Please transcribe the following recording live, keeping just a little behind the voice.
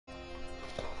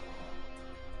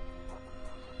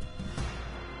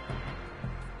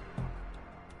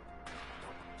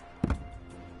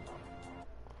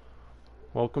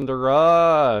Welcome to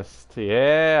Rust.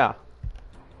 Yeah.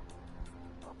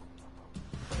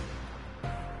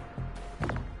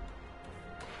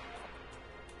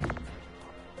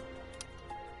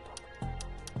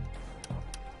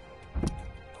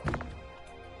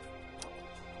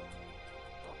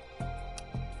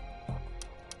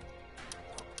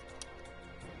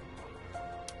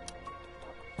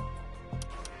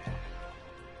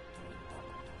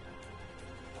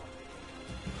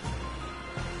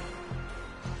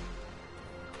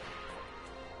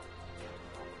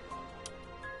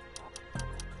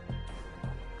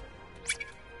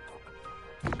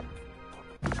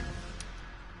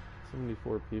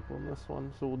 74 people in this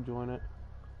one, so we'll join it.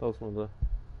 That was one of the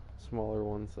smaller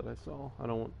ones that I saw. I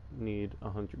don't need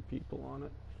 100 people on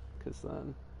it, because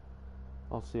then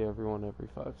I'll see everyone every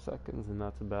 5 seconds, and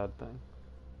that's a bad thing.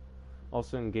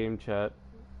 Also in game chat,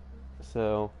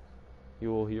 so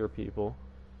you will hear people.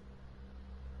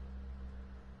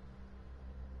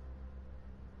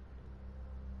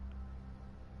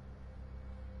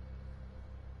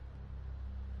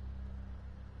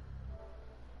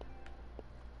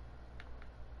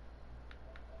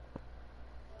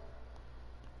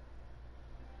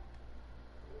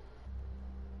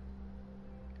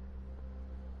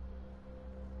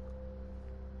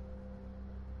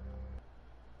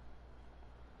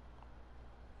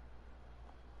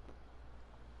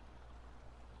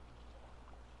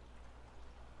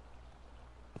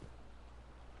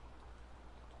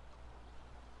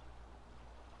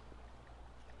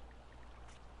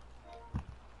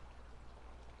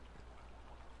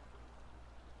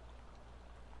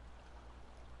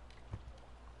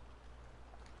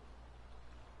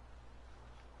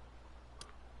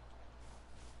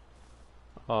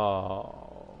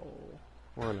 Oh,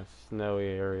 we're in a snowy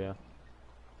area.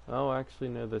 Oh, actually,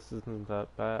 no, this isn't that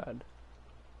bad.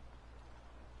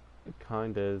 It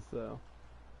kinda is, though.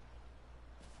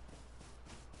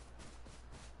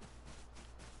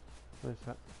 Where's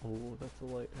that? Oh, that's a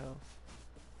lighthouse.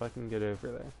 If I can get over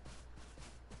there.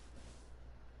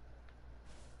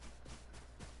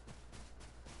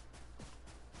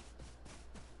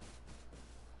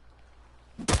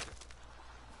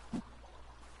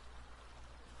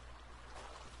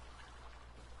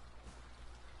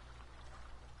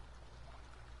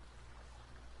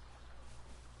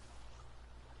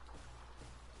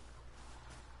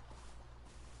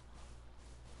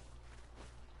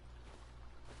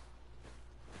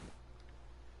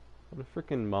 What a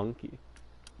freaking monkey.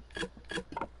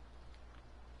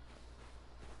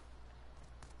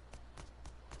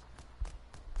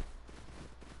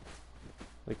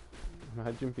 Like,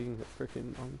 imagine being a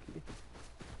freaking monkey.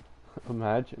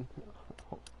 Imagine.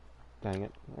 Oh, dang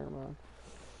it. Never mind.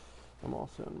 I'm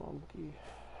also a monkey.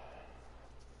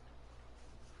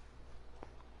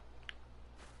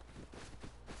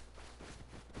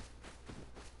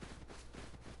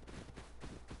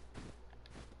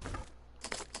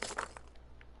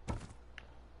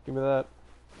 Give me that.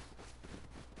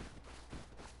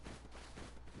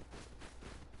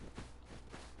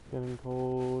 Getting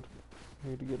cold. I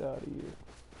need to get out of here.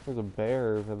 There's a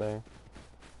bear over there.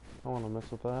 I don't want to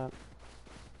mess with that.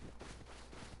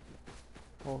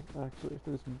 Well, actually, if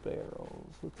there's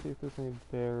barrels. Let's see if there's any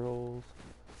barrels.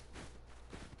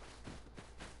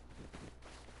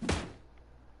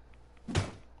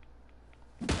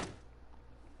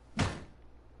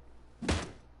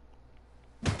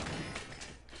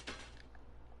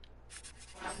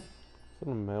 Is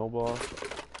it a mailbox?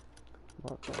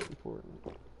 Not that important.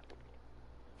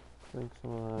 I think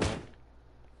some of that.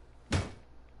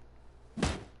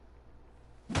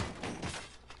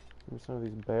 Give me some of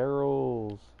these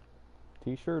barrels.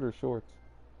 T-shirt or shorts?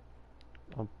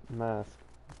 A mask.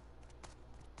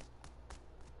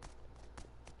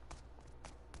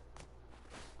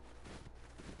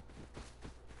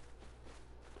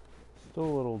 Still a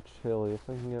little chilly. If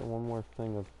I can get one more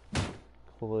thing of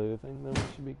clothing, then we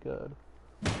should be good.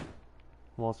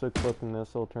 I'm also clipping this.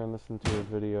 I'll turn this into a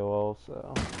video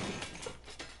also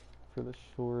for the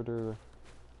shorter,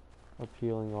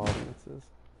 appealing audiences.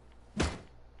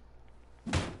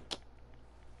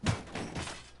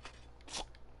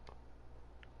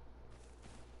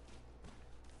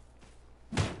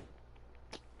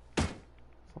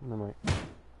 Something in my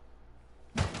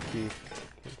teeth.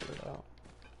 Can't get it out.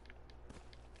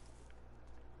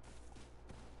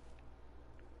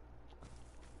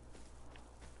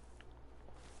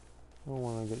 I don't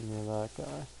want to get near that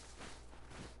guy.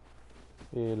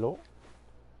 Hello?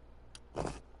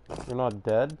 You're not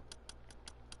dead?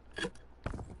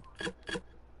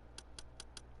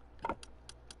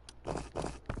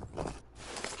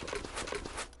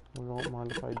 I don't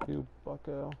mind if I do,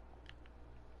 bucko.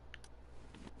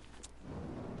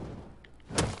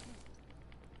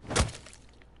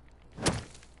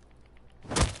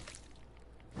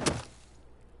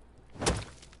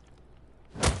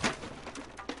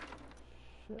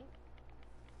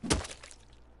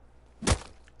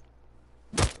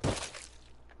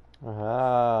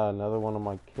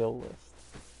 on my kill list.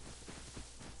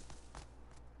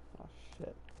 Oh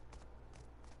shit.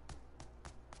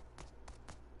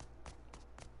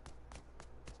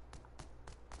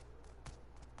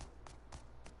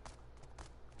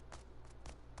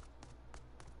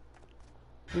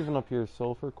 Even up here,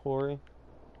 sulfur quarry.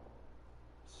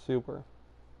 Super.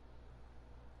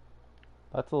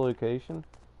 That's a location.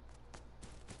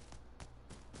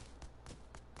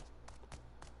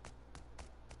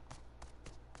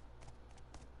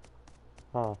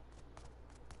 Huh.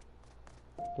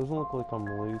 Doesn't look like I'm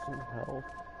losing health.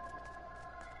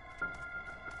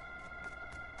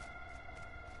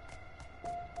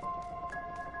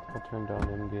 I'll turn down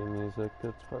in-game music.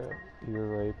 That's probably ear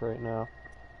rape right now.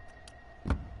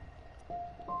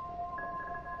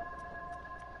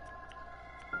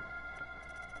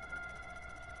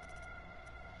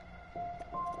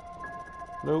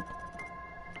 Nope.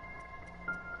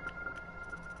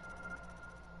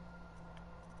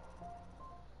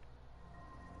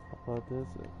 What is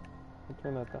it? I'll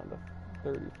turn that down to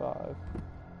 35.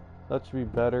 That should be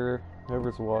better.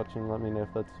 Whoever's watching, let me know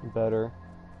if that's better.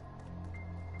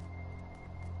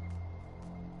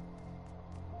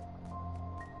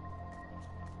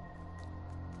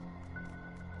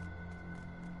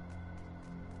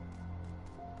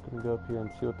 Gonna go up here and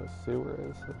see what the sewer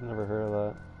is. I've never heard of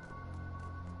that.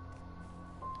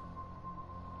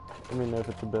 Let me know if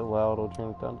it's a bit loud. I'll turn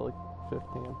it down to like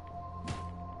 15.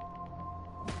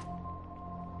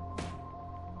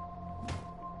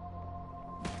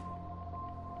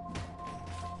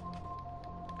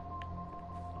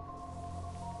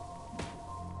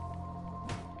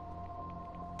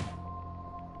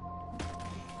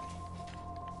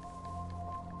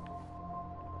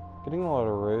 Getting a lot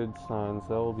of road signs,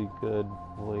 that will be good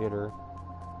later.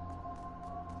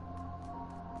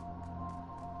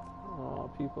 Oh,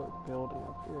 people are building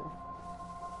up here.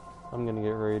 I'm gonna get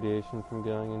radiation from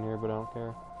going in here, but I don't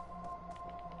care.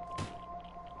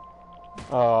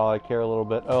 Oh, I care a little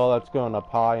bit. Oh, that's going up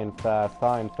high and fast,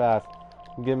 high and fast.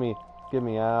 Get me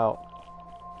out.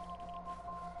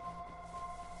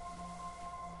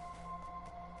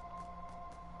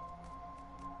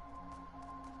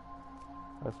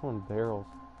 That's one barrels.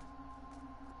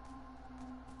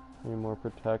 Need more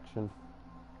protection.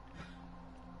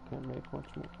 Can't make much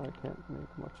more. I can't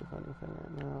make much of anything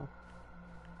right now.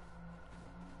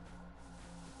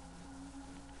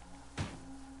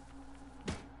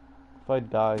 If I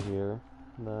die here,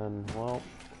 then, well,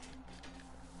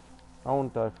 I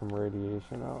won't die from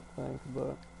radiation, I don't think,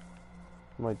 but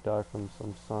I might die from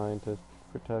some scientist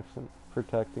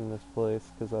protecting this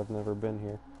place, because I've never been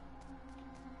here.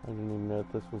 I didn't even know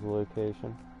that this was a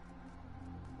location.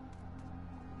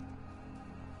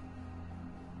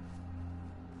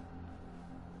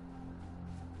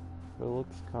 But it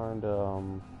looks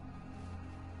kinda,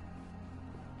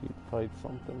 you'd fight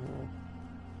something here.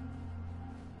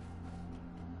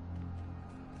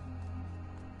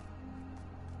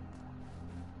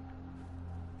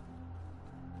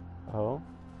 Oh?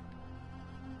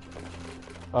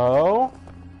 Oh?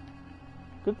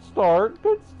 Good start,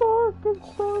 good start, good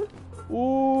start.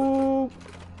 Ooh.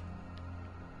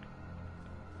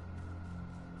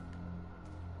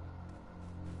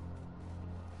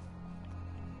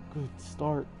 Good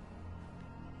start.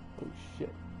 Oh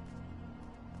shit.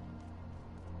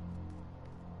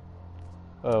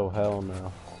 Oh hell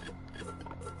no.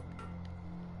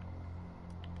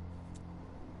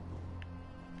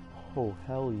 Oh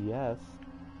hell yes.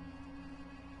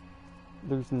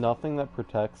 There's nothing that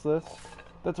protects this?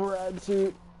 That's a rad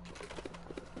suit.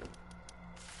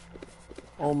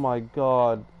 Oh my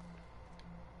god.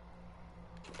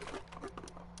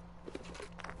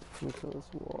 Let me show this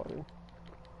water.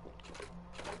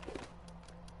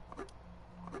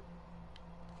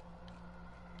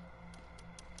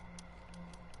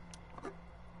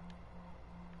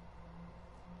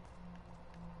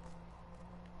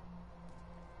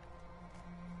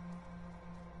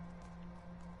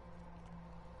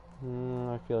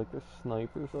 I feel like there's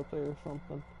snipers up there or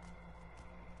something.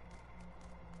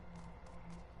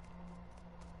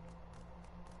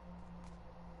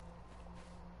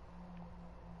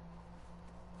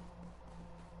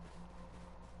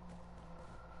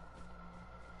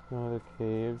 No other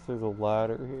caves. There's a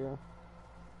ladder here.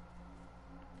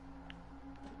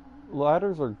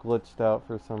 Ladders are glitched out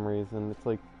for some reason. It's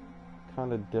like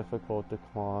kind of difficult to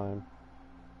climb.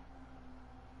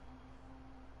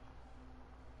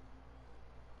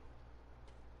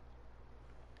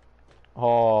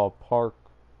 Oh, park.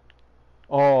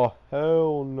 Oh,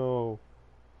 hell no.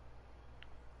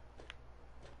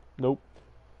 Nope.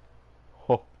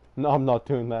 Oh, no, I'm not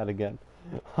doing that again.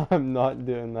 I'm not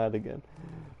doing that again.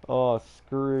 Oh,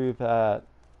 screw that.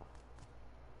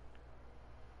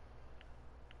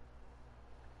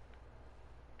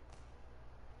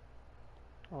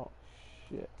 Oh,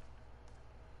 shit.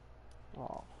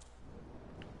 Oh.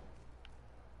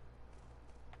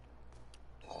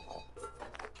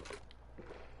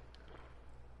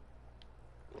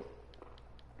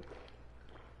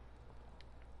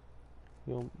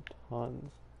 Heal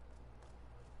tons.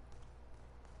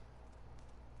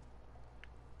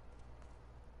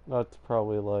 That's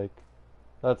probably like...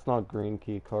 That's not green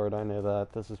key card, I know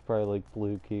that. This is probably like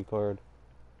blue key card.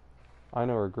 I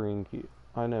know a green key...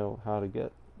 I know how to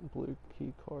get blue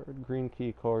key card. Green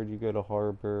key card, you go to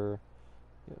harbor.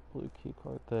 Get blue key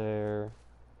card there.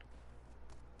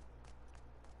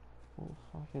 Oh,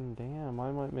 fucking damn.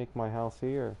 I might make my house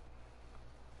here.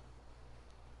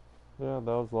 Yeah, that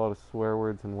was a lot of swear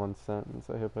words in one sentence.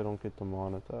 I hope I don't get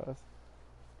demonetized.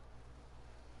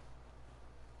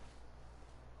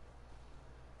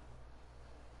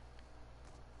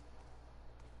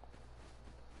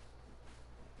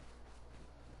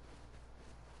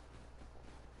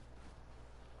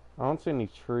 I don't see any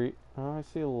tree. Oh, I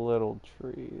see little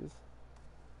trees.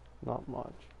 Not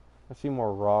much. I see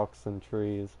more rocks than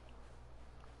trees.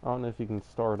 I don't know if you can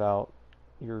start out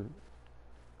your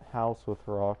house with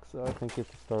rocks. I think you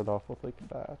have to start off with like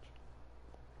a batch.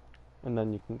 And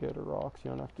then you can go to rocks. You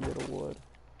don't have to go to wood.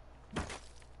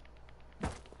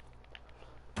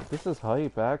 This is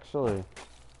hype, actually.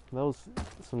 That was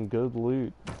some good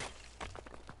loot.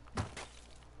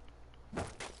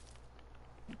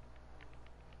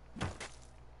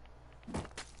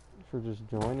 For just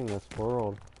joining this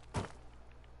world.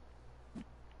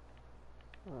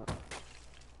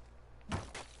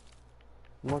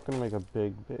 I'm not gonna make a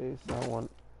big base. I want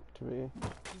to be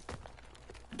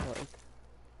like...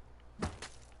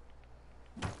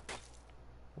 I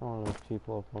don't want to have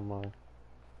people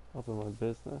up in my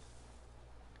business.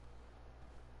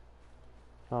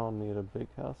 I don't need a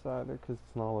big house either, because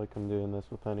it's not like I'm doing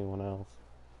this with anyone else.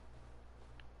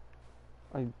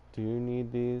 I do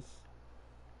need these.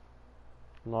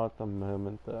 Not at the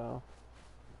moment, though.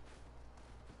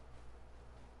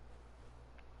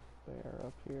 They are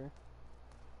up here.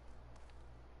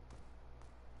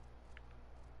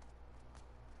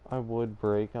 I would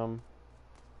break them.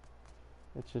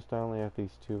 It's just I only have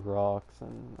these 2 rocks,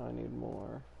 and I need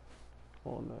more.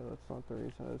 Well, no, that's not the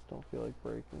reason. I just don't feel like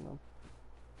breaking them.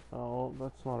 Oh,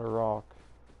 that's not a rock.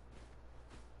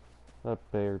 That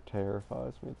bear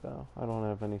terrifies me, though. I don't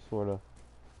have any sort of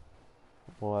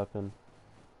weapon.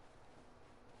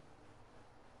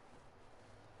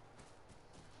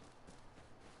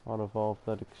 I'd evolve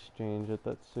that exchange at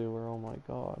that sewer, oh my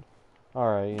god.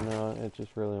 Alright, you know, it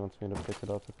just really wants me to pick it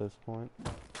up at this point.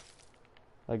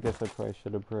 I guess I probably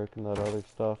should have broken that other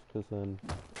stuff, because then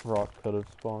rock could have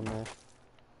spawned there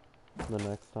the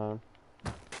next time.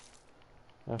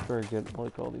 After I get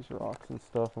like all these rocks and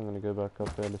stuff, I'm gonna go back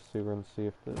up there to sewer and see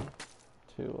if the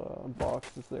 2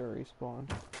 boxes there respawn.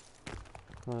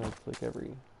 It's like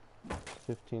every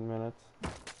 15 minutes.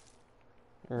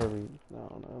 Or every, I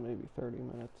don't know, maybe 30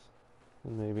 minutes.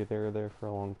 And maybe they were there for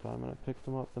a long time and I picked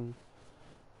them up and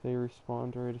they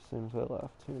respawned right as soon as I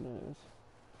left. Who knows?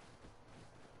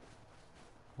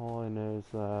 All I know is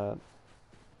that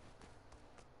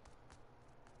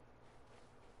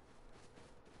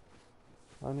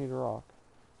I need a rock.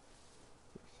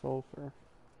 Sulfur.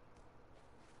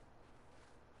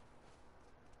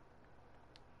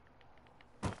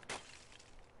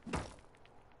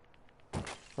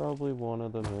 Probably one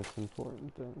of the most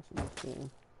important things in this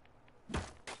game.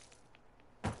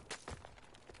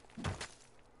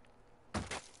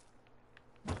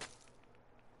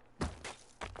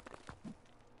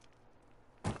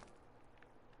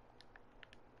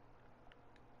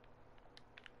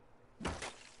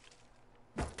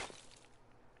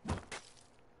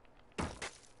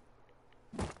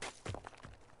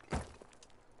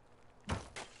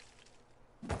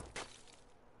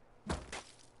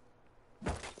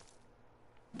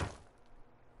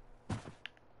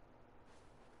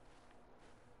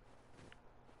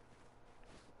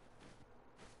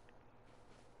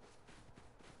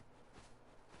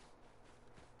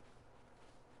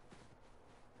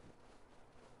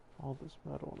 All this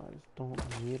metal and I just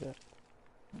don't need it.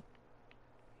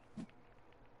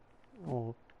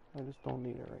 Oh, I just don't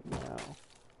need it right now.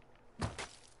 I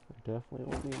definitely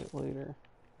won't need it later,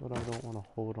 but I don't want to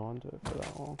hold on to it for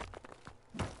that long.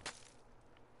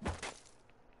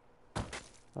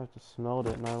 I have to smelt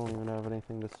it and I don't even have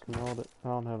anything to smelt it. I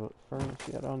don't have a furnace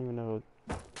yet. I don't even have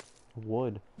a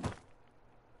wood.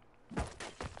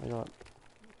 I got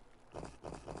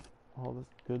all this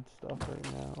good stuff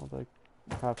right now. Like,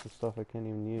 half the stuff I can't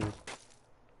even use.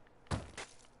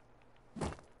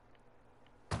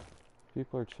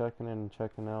 People are checking in and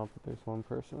checking out, but there's one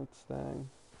person that's staying.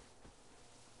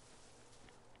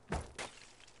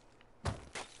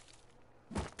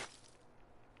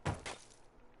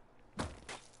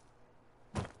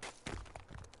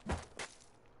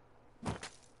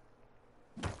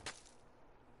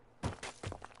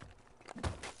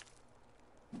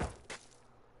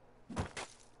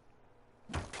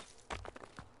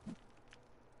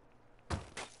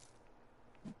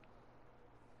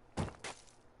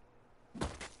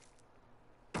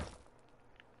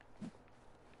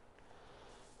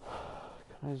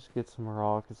 Can I just get some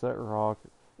rock? Is that rock?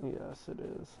 Yes, it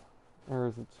is. Or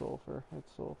is it sulfur?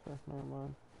 It's sulfur. Never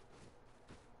mind.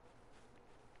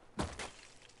 Oh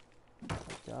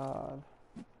my god.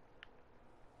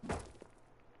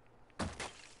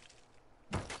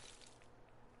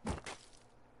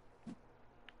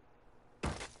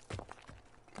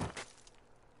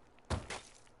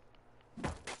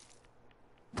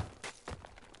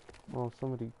 Well, if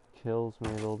somebody kills me,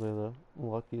 they'll be the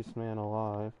luckiest man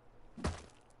alive.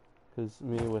 Because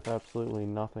me with absolutely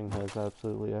nothing has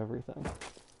absolutely everything.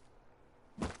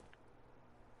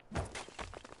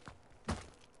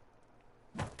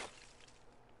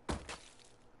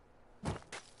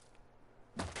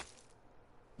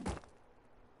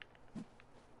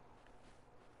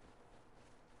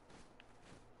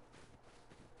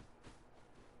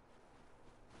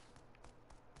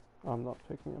 I'm not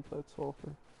picking up that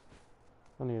sulfur.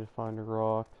 I need to find a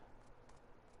rock.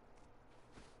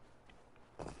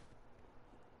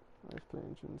 I have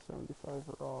 375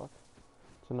 rock.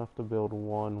 It's enough to build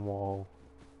one wall.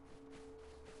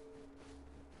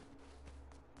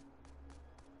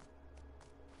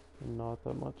 I'm not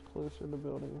that much closer to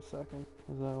building a second.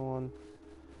 Is that one?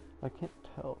 I can't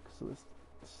tell because of this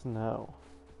snow.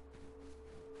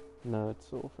 No, it's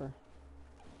sulfur.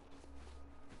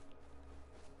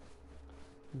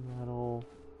 Metal.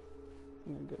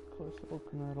 I'm gonna get close to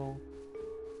oak metal.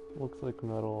 Looks like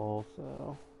metal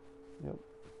also. Yep.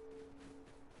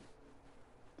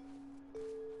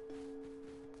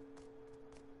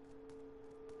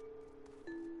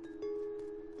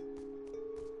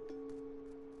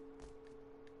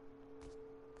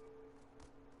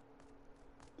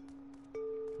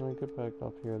 Can I get back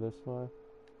up here this way?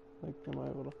 Like, am I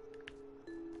able to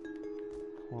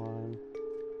climb?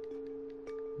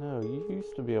 No, you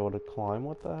used to be able to climb.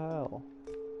 What the hell?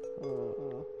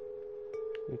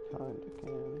 You kinda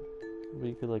can. But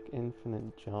you could, like,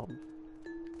 infinite jump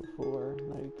before.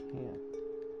 No, you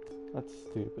can't. That's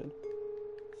stupid.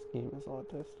 This game is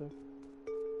autistic.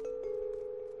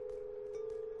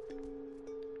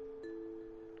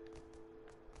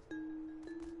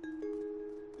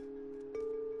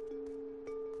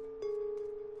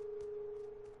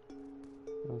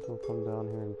 Might as well come down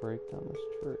here and break down this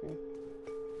tree.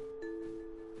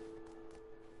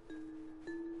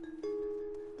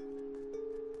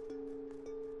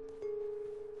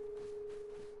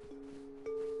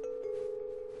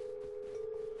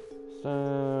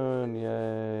 Stone,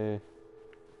 yay.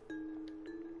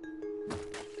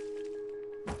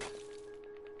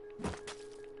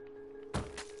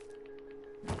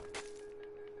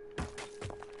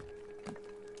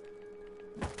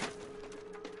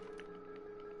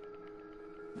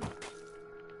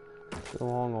 So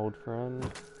long, old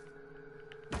friend.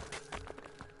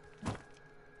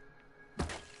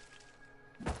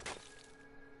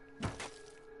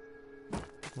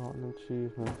 Got an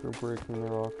achievement for breaking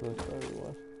the rock this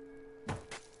everywhere.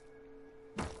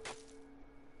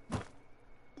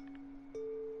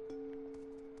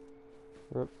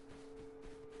 Rip.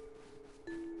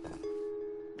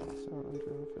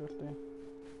 750.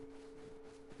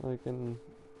 Like in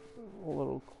a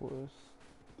little close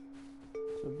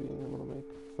to being able to make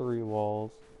 3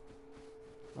 walls.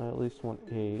 I at least want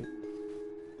 8.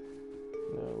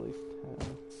 No, at least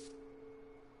 10.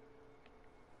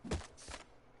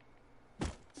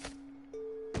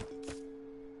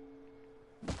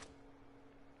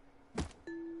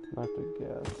 I have to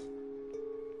guess.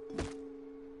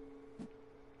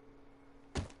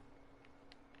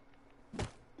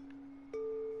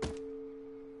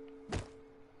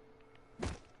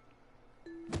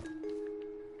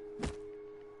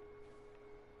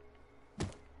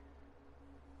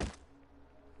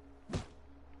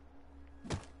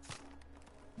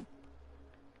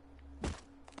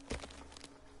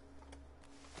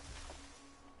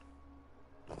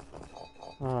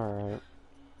 Alright.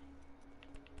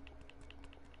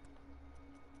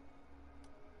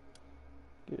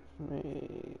 Give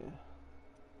me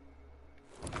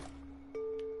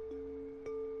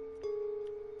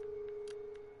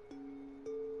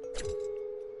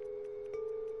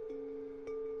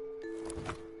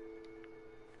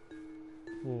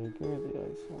Give me the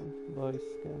ice one. The ice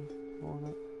skin on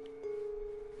it.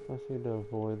 I just need to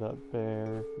avoid that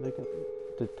bear. They can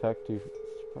detect you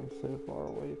from so far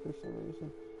away for some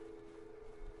reason.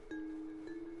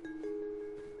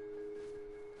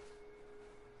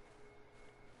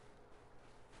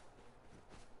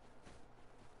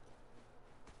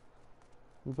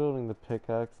 I'm building the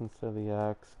pickaxe instead of the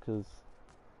axe because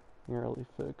you're really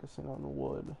focusing on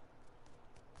wood.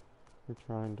 You're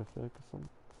trying to focus on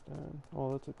stone.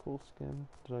 Oh, that's a cool skin.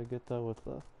 Did I get that with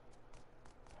the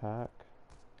pack?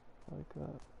 Like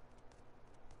that.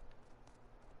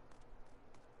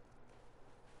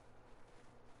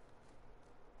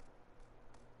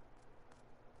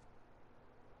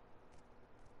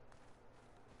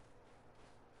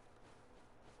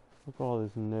 Look at all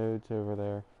these nodes over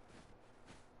there.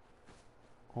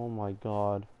 Oh my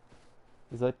god.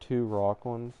 Is that 2 rock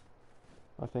ones?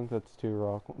 I think that's 2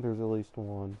 rock ones. There's at least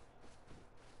one.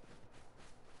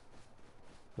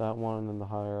 That one and then the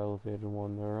higher elevated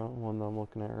one there. One that I'm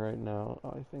looking at right now.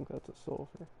 I think that's a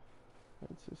sulfur.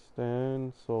 It's a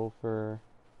stone, sulfur.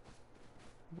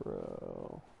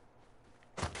 Bro.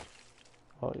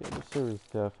 Oh yeah, the sewer's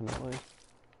definitely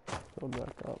filled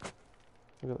back up.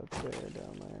 Look at that bear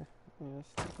down there. Yeah,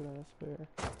 stupid ass bear.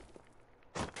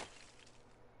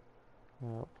 I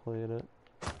outplayed it.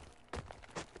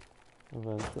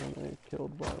 Eventually I'm gonna get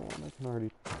killed by one, I can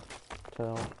already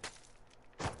tell.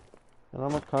 And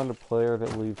I'm a kind of player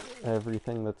that leaves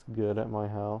everything that's good at my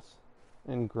house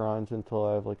and grinds until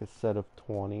I have like a set of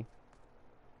 20.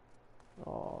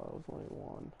 Oh, that was only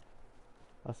one.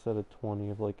 A set of 20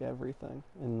 of like everything,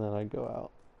 and then I go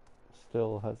out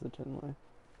still hesitantly.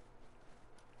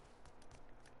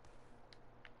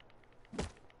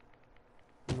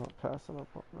 I'm not passing up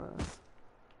on this.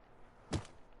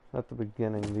 At the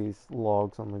beginning, these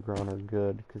logs on the ground are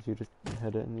good because you just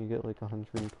hit it and you get like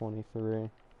 123,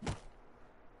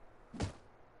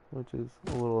 which is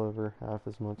a little over half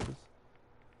as much as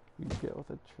you get with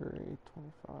a tree.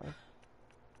 25.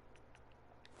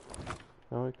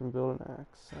 Now we can build an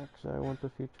axe. Actually, I want the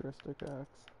futuristic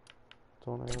axe.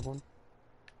 Don't I have one?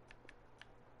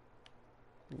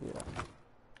 Yeah.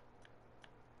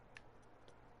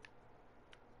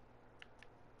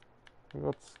 We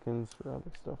got skins for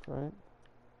other stuff, right?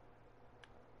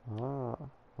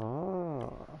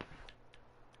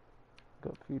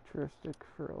 Got futuristic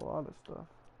for a lot of stuff.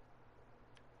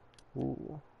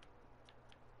 Ooh.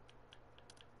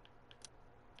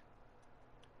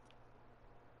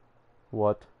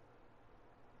 What?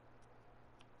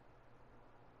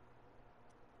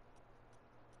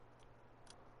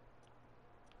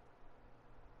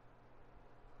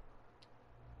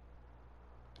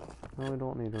 No, we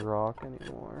don't need a rock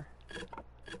anymore.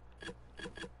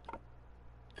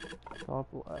 Stop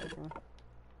lagging.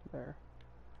 There.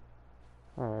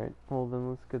 Alright, well then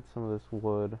let's get some of this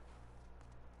wood.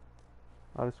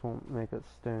 I just won't make a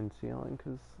stone ceiling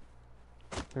because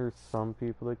there's some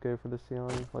people that go for the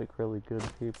ceiling, like really good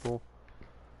people.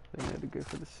 They need to go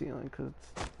for the ceiling because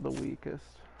it's the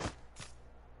weakest.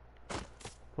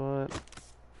 But,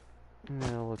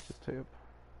 yeah, let's just hope.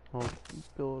 I'll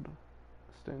build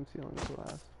a stone ceiling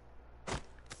last.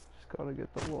 Just gotta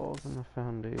get the walls and the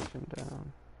foundation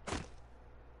down.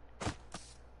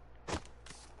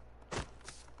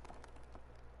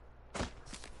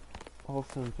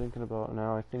 Also, I'm thinking about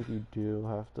now, I think you do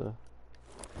have to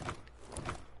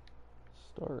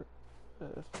start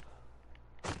with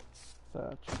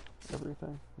thatch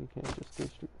everything. You can't just go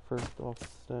straight first off the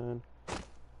stone.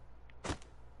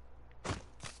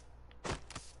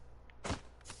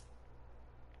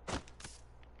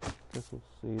 Guess we'll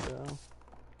see though.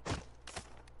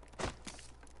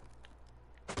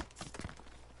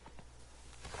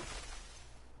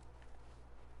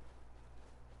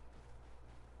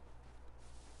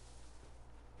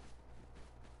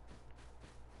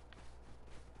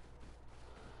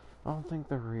 I don't think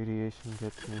the radiation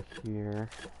gets me here.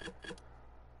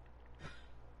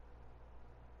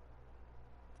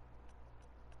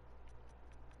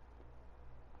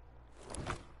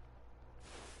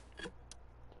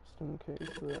 Just in case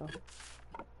though.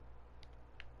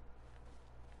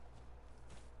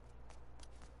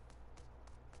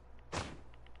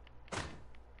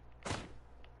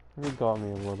 If it got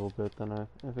me a little bit, then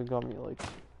if it got me like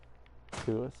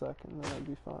 2 a second, then I'd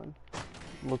be fine.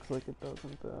 Looks like it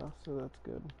doesn't though, so that's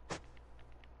good.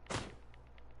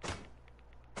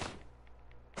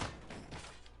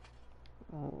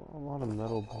 Oh, a lot of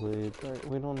metal blades. Right,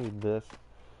 we don't need this.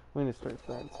 We need to start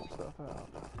throwing some stuff out.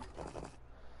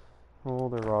 Oh,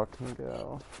 the rock can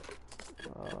go.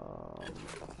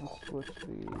 Let's switch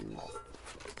these.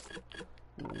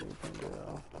 And you can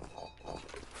go.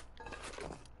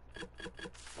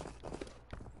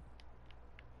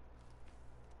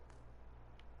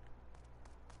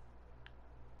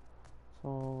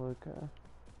 all okay. Let's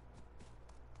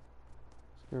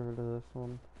get rid of this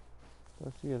one. Do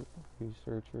I see a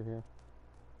researcher here?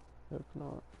 If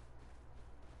not.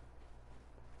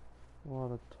 A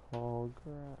lot of tall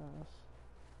grass.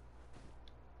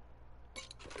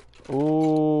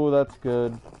 Ooh, that's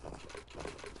good.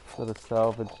 So the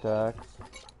salvaged axe.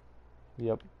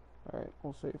 Yep. Alright,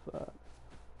 we'll save that.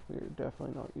 We're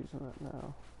definitely not using that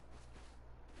now.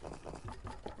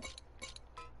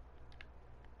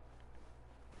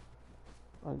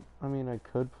 I mean, I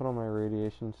could put on my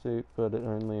radiation suit, but it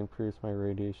only improves my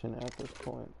radiation at this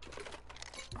point.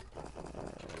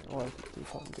 Alright, why does it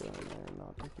keep on going there,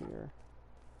 not to here?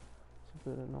 It's a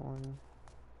bit annoying.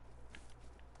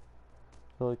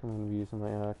 I feel like I'm going to be using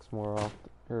my axe more often,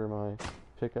 or my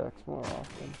pickaxe more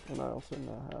often, and I also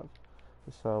now have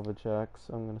the salvage axe,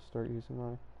 so I'm going to start using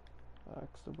my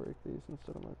axe to break these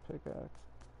instead of my pickaxe.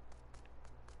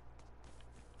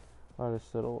 I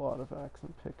just said a lot of axe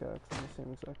and pickaxe in the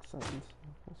same exact sentence.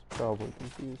 It's probably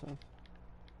confusing.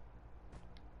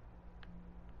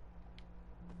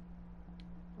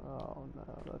 Oh no,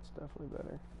 that's definitely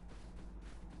better.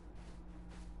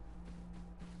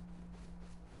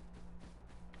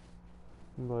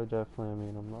 And by definitely I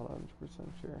mean I'm not 100%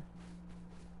 sure.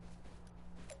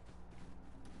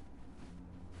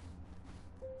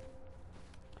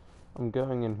 I'm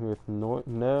going in here with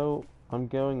no, I'm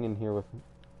going in here with...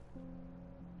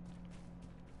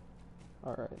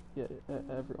 Alright, yeah,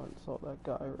 everyone saw that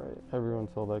guy, right? Everyone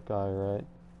saw that guy, right?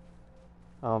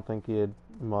 I don't think he had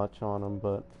much on him,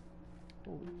 but...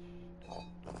 Holy shit.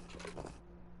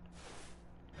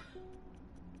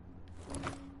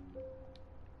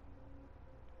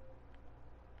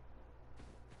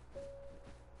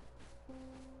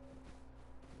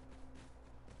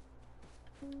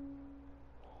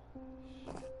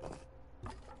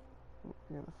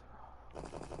 We're gonna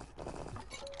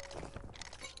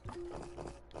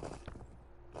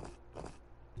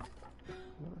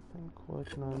Another thing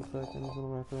quick, 9 seconds, what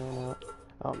am I throwing out?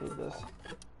 I don't need this.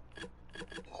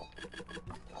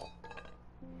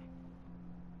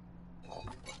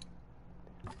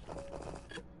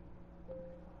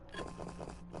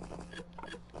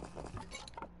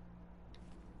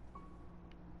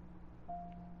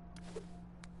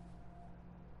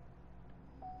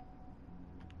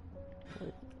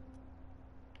 Wait.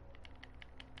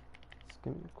 Just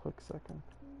give me a quick second.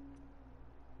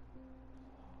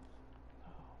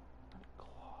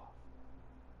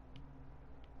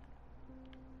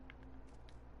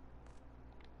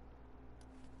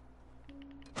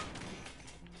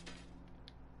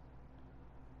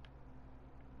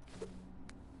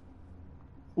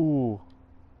 Ooh.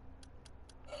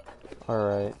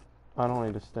 Alright. I don't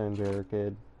need a stone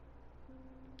barricade.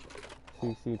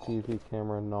 CCTV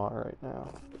camera not right now.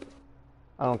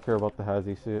 I don't care about the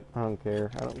Hazy suit. I don't care.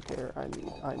 I don't care. I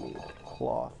need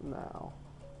cloth now.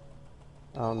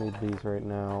 I don't need these right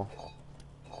now.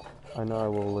 I know I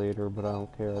will later, but I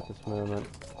don't care at this moment.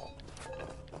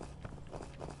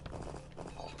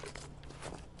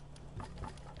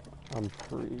 I'm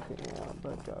freaking out.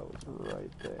 That guy was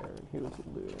right there, and he was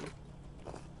looting.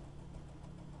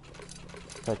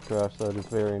 That crash load is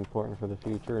very important for the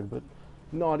future, but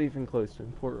not even close to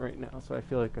important right now, so I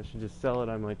feel like I should just sell it.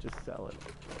 I might just sell it.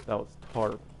 That was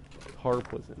tarp.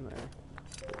 Tarp was in there.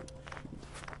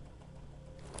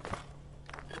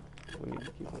 We need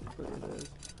to keep it where it is.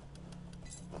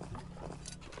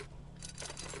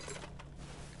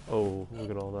 Oh,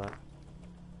 look at all that.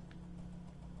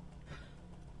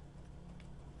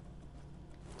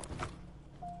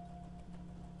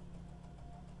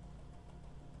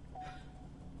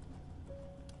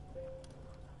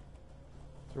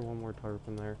 Is there one more tarp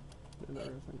in there? No, there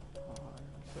isn't. Oh, I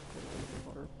set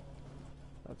the tarp.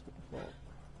 That's my fault.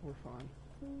 We're fine.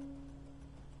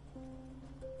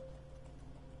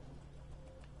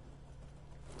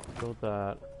 Build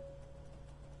that.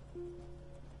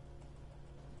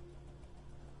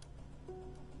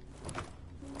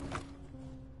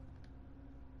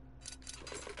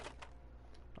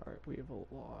 Alright, we have a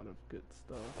lot of good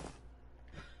stuff.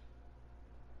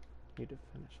 Need to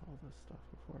finish all this stuff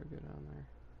before I go down there.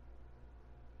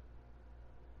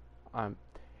 I'm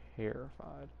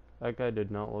terrified. That guy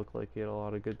did not look like he had a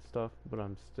lot of good stuff, but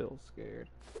I'm still scared.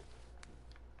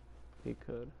 He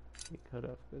could. He could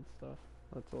have good stuff.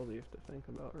 That's all you have to think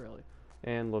about, really.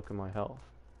 And look at my health.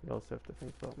 You also have to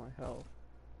think about my health.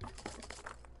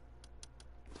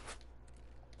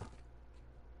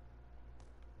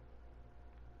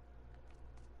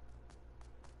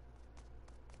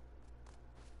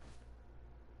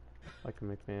 I can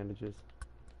make bandages.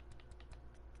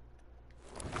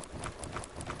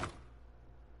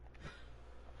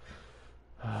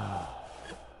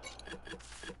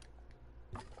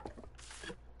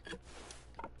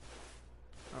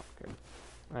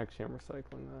 Actually, I'm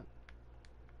recycling that.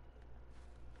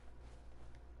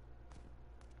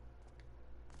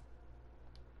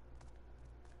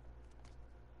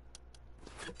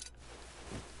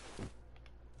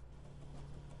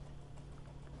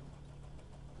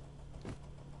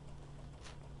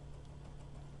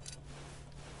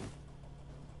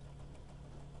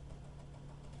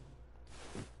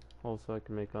 Also, I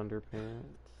can make underpants,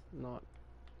 not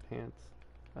pants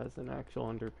as in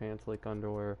actual underpants like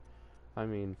underwear. I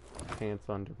mean pants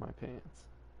under my pants.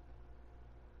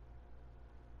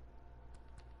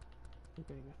 I'm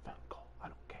getting a phone call. I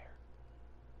don't care.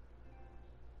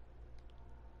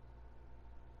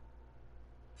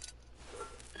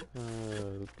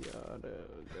 Oh god,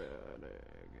 oh god,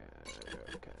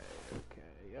 oh god.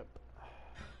 Okay, yep.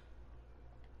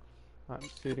 I'm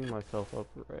suiting myself up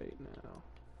right now.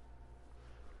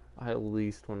 I at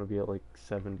least want to be at like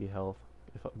 70 health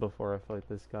before I fight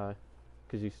this guy.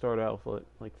 Because you start out with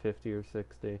like 50 or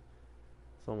 60.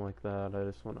 Something like that. I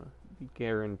just want to be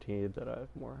guaranteed that I have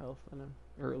more health than him.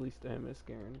 Or at least him is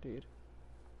guaranteed.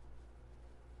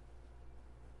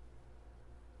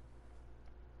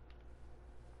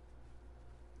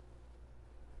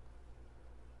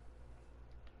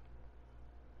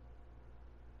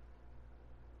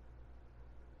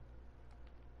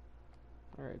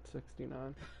 Alright,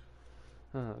 69.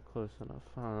 Close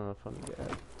enough. Fun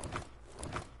gag.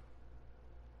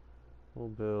 We'll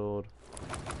build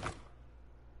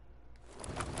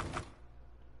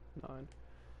 9.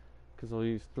 Because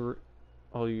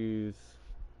I'll use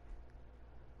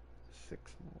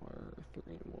 6 more, 3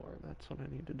 more. That's what I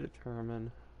need to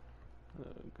determine.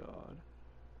 Oh god.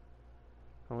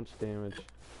 How much damage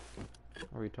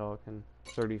are we talking?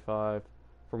 35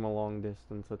 from a long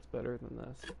distance. That's better than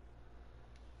this.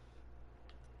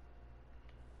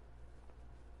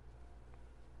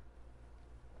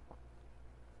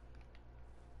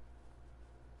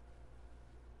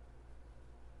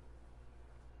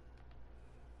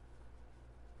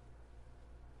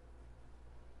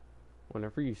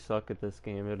 Whenever you suck at this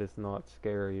game, it is not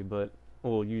scary, but,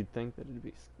 well, you'd think that it'd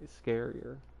be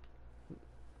scarier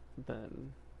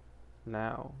than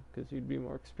now, because you'd be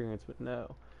more experienced, but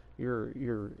no. You're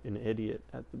an idiot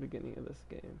at the beginning of this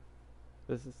game.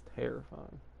 This is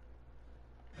terrifying.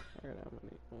 Alright, how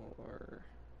many more?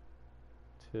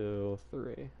 2, 3,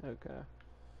 okay.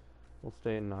 We'll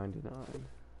stay at 99.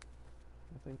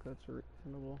 I think that's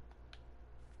reasonable.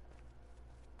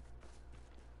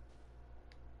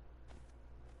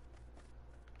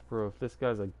 Bro, if this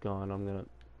guy's a gun, I'm gonna...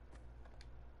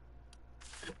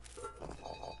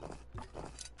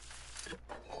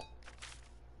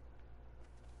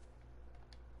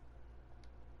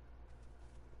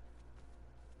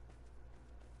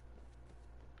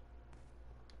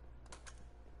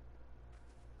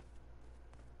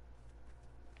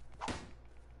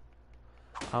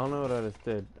 I don't know what I just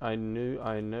did. I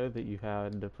know that you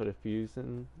had to put a fuse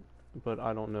in, but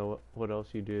I don't know what else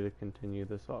you do to continue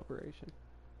this operation.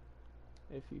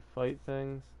 If you fight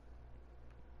things...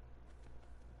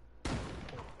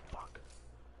 Fuck.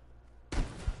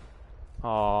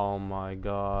 Oh my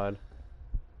god.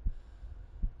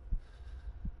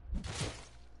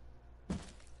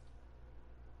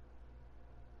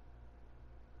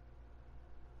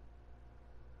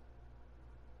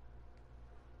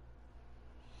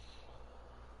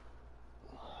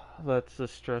 That's the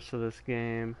stress of this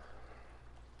game.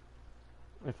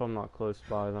 If I'm not close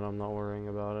by, then I'm not worrying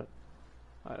about it.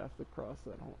 I'd have to cross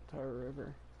that whole entire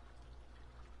river.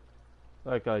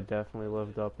 That guy definitely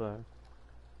lived up there.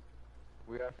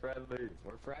 We are friendly.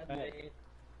 We're friendly. Hey.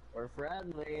 We're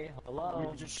friendly. Hello.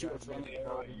 We just shoot a friendly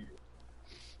arrow.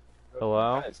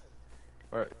 Hello?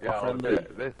 Yeah, friendly.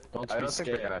 I don't think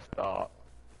they're gonna stop.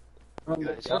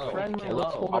 We're friendly. Hello.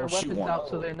 Let's hold our weapons out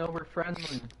so they know we're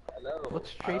friendly. Hello.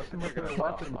 Let's chase them with our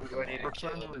weapons. We're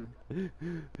friendly.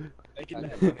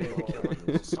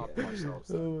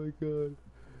 Oh my god.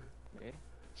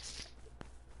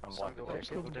 I'm watching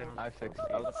chicken. I fixed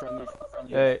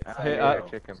Hey, hey,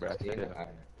 chicken breast. Yeah.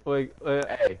 wait,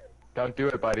 Hey, don't do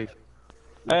it, buddy.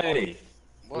 Hey!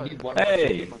 What?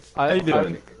 Hey! How you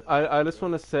doing? I just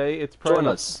want to say it's Join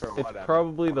probably us. it's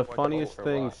probably the funniest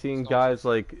thing seeing guys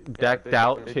like decked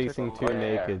out chasing two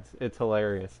nakeds. It's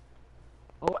hilarious.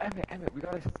 Oh, Emmett, we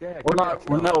gotta. Yeah,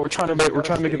 We're trying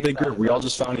to make a big group. We all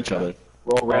just found each other.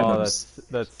 We're all randoms.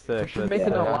 That's sick. We should make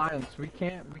an alliance. We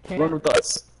can't. Run with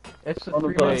us. It's a Run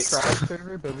with 3-man us. tribe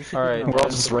server, but we should. Alright. We're all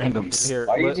just randoms. Here,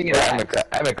 Why are you using it?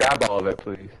 Emmett, grab all of it,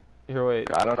 please. here, wait.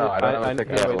 I don't know. I don't know what to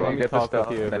here, wait, get. let me Get the talk with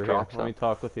stuff you and over then here. drop Let me stuff.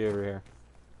 talk with you over here.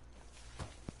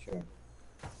 Sure.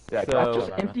 Yeah, So- drop I the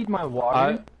just runner. emptied my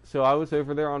water. I was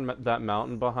over there on that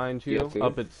mountain behind Do you you, have food?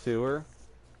 up at sewer,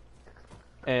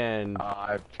 and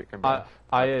I have chicken I breast.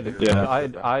 I have had food. Yeah.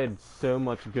 I had so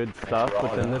much good stuff,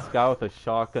 but then this guy with a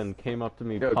shotgun came up to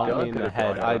me, Yo, popped Dylan me in the could've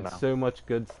head. joined, I I don't had know. so much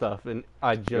good stuff, and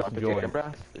I You just want the chicken joined.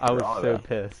 breast? I was Oh, so yeah.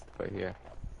 pissed. Right here.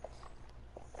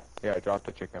 Yeah, drop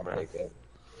the chicken breast. Take it.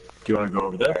 Do you want to go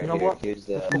over there? Alright, You know here, what? here's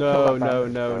the. No, that no,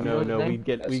 back. no, You no, know no. his We name?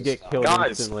 get That's his killed Guys,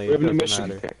 instantly. we have It a new doesn't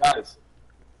mission. matter. Guys,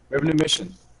 we have a new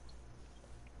mission.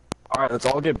 All right, let's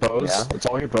all get bows. Yeah. Let's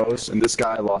all get bows. And this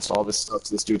guy lost all this stuff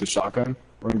to this dude with the shotgun.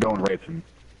 We're gonna go and rape him.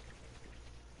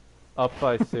 Up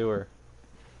by sewer.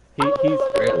 He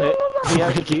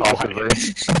has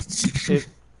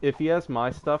if he has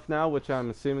my stuff now, which I'm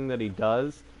assuming that he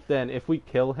does, then if we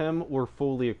kill him, we're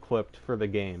fully equipped for the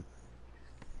game.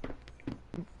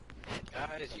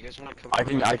 Guys, you guys want to come?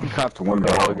 I can craft one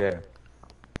Oh, bow okay.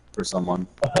 for someone.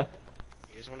 You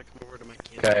guys want to come over to my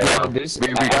camp? Okay, we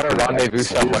gotta rendezvous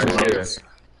somewhere too.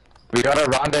 We gotta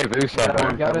rendezvous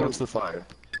somewhere. gotta- What's the fire?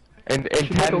 In should make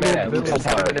 10 a little minutes, village.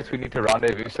 10 minutes we need to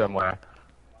rendezvous somewhere.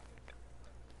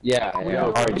 Yeah, yeah.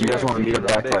 All right, do you guys want to meet up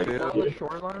back like? On the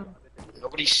shoreline.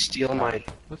 Nobody steal my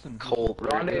Listen. coal.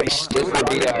 Rendezvous still would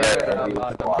be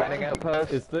the mining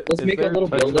outpost. Let's make a little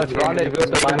building. Let's rendezvous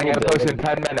at the mining outpost in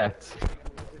 10 minutes.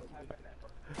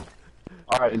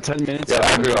 All right, in 10 minutes. Yeah,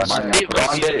 everyone.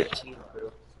 Rendezvous.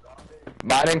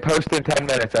 Mining post in 10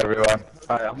 minutes, everyone.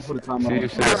 All right, I'm gonna put a time See you on.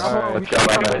 soon. Alright, let's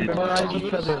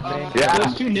go. Yeah.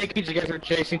 Those two nakeds you guys were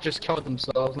chasing just killed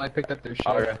themselves, and I picked up their shit.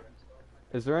 Okay.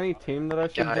 Is there any team that I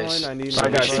should Guys. join? I need All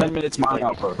right, my guys, invite. 10 minutes mining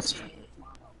outpost.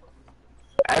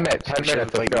 Emmett, 10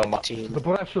 minutes, let's go, Emmett. Team.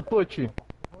 Забрать плечи.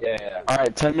 Yeah. All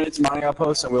right, 10 minutes mining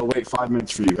outpost, and we'll wait 5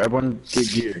 minutes for you. Everyone get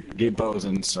gear, get bows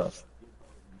and stuff.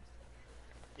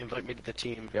 Invite me to the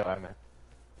team, Yo, Emmett.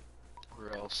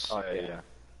 or else. Oh yeah.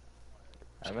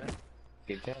 Emmett?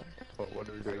 Good job. What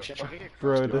are we doing?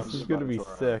 Bro, this is gonna be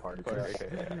sick.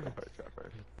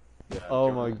 Oh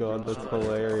my god, that's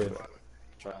hilarious.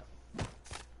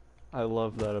 I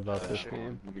love that about this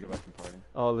game. Let me go back and party.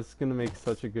 Oh, this is gonna make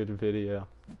such a good video.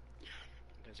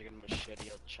 Guys are gonna machete,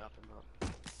 I'll chop him up.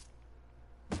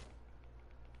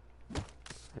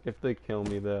 If they kill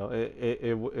me though,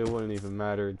 it wouldn't even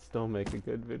matter. It'd still make a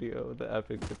good video. The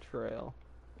epic betrayal,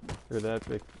 or the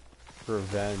epic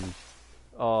revenge.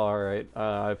 Oh, all right.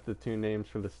 I have the two names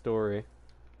for the story,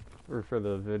 or for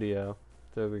the video.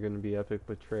 So they're gonna be epic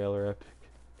betrayal or epic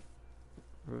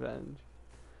revenge.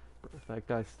 If that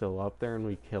guy's still up there and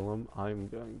we kill him, I'm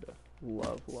going to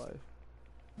love life.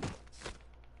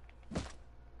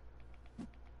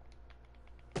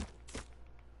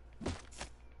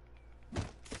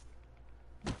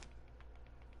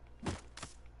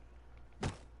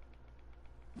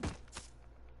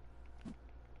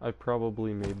 I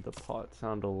probably made the pot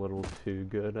sound a little too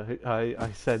good.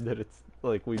 I said that it's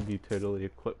like we'd be totally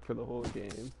equipped for the whole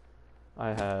game. I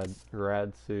had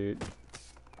rad suit.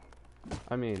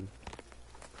 I mean,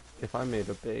 if I made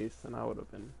a base, then I would have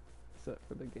been set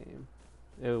for the game.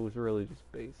 It was really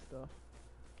just base stuff.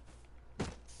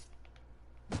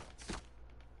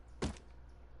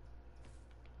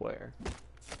 Where?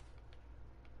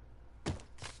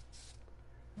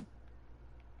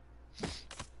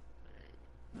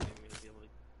 I'm gonna be able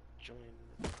to join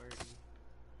the party.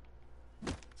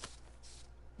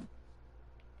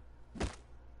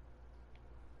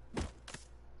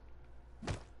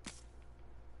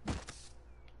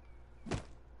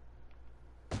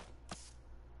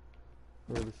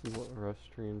 Or this is what Rush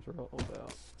streams are all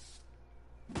about.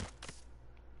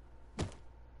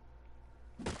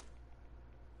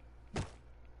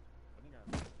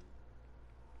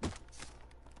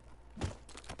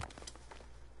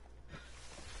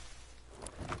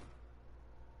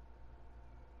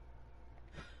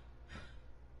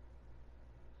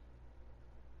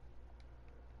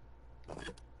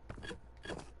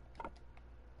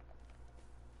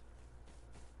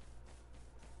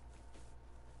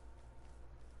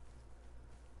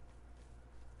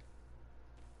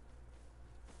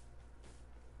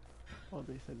 Oh,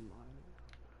 they said mine.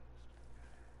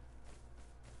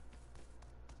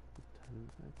 10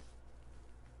 minutes.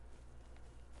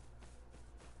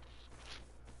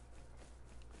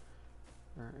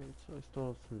 Alright, so I still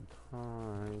have some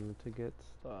time to get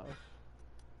stuff.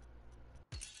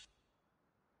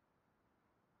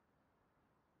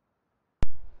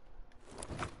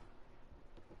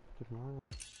 Good morning.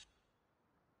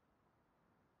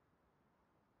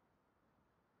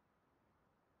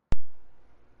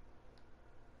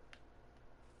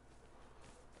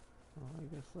 Oh,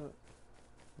 I guess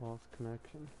that lost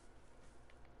connection.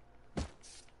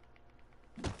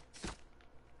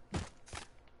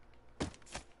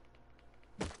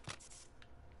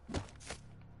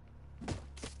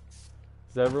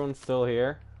 Is everyone still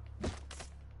here? Gotta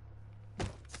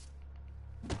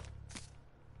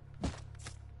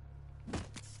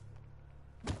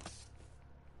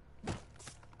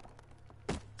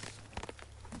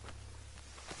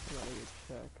go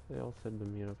check. They all said to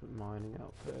meet up at mining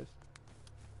outpost.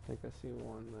 I think I see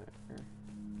one there.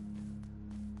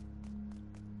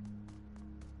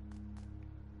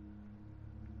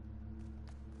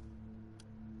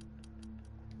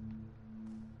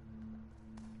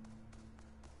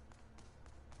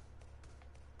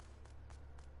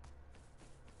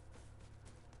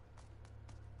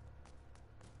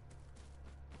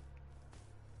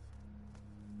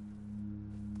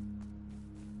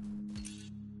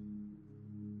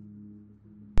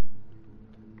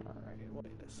 Alright, wait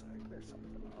a sec, there's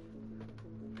something up.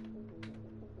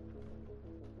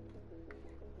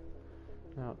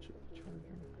 Now it should be charging.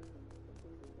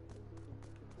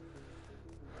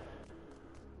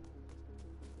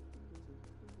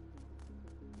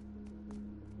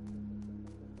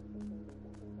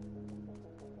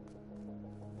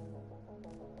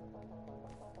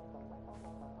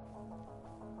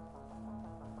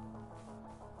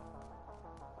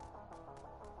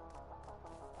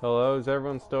 Hello, is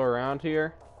everyone still around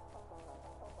here?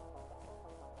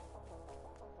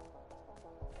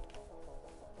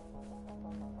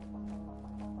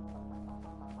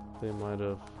 They might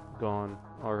have gone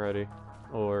already,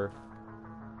 or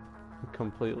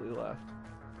completely left.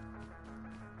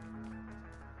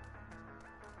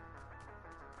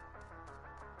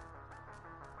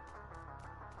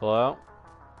 Hello?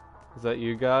 Is that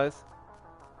you guys?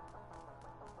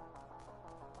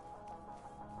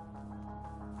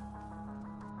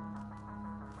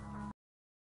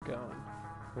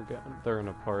 We're going. They're in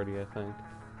a party, I think.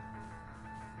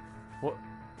 What?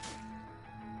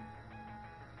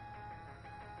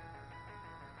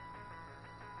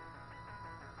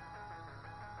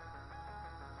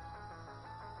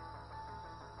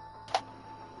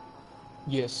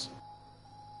 Yes.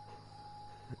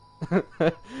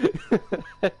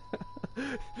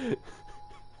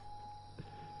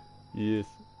 Yes.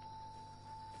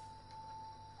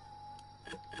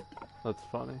 That's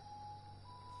funny.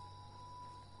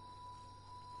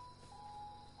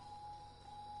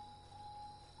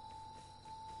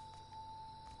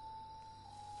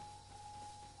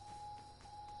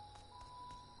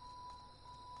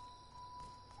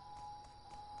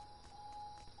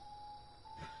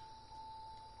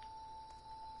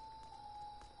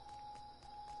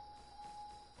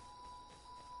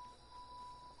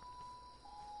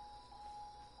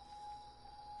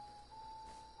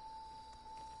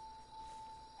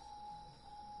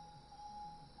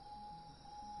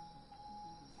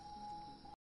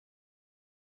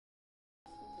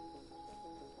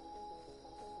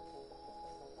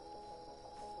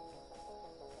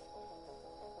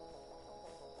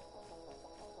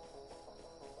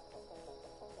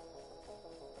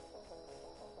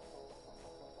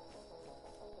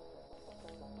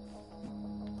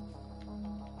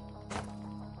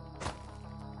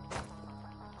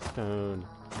 Stone.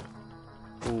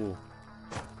 Ooh.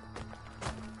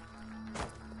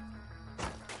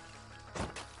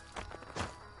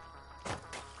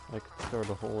 I could start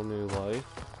a whole new life,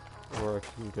 or I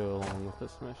can go along with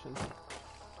this mission.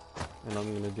 And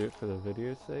I'm gonna do it for the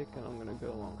video's sake, and I'm gonna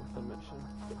go along with the mission.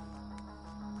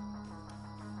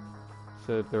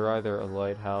 So they're either a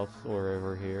lighthouse or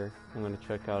over here. I'm gonna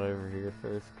check out over here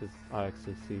first, because I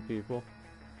actually see people.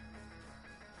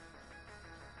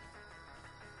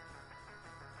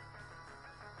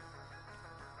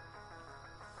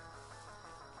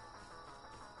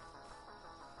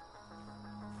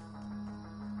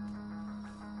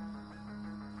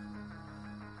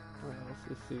 I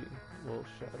also see little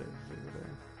shadows over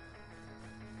there.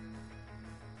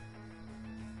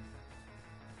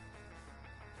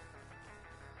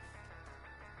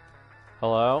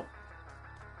 Hello?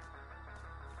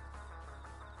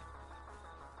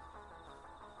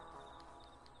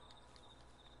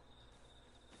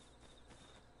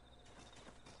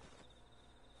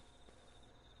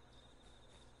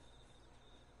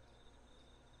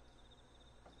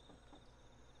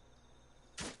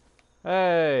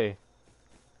 Hey!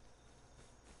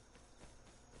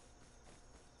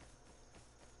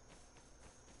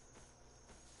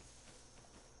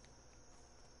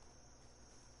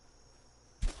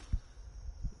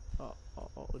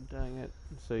 Oh, dang it.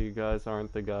 So you guys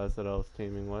aren't the guys that I was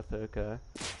teaming with, okay.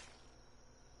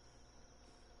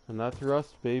 And that's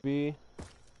Rust, baby.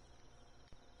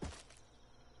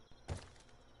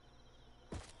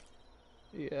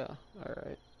 Yeah,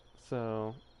 alright.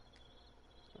 So,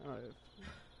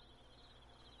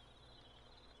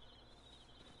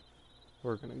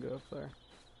 we're gonna go up there.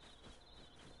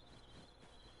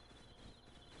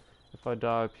 If I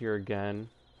die up here again,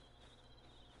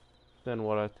 then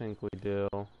what I think we do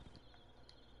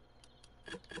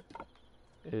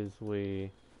is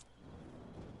we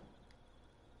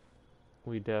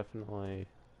definitely,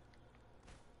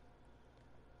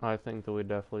 I think that we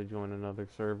definitely join another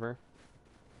server,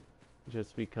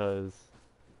 just because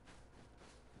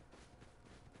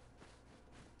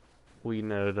we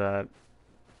know that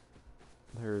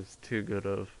there's too good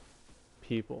of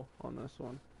people on this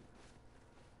one.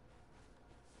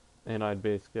 And I'd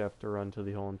basically have to run to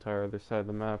the whole entire other side of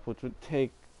the map, which would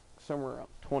take somewhere around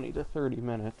 20 to 30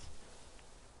 minutes.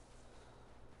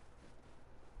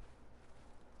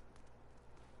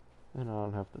 And I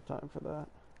don't have the time for that.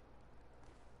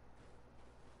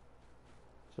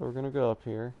 So we're gonna go up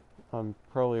here. I'm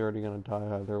probably already gonna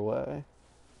die either way,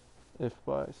 if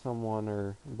by someone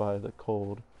or by the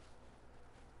cold.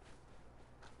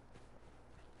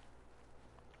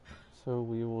 So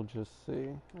we will just see.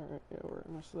 Alright, yeah, we're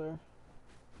almost there.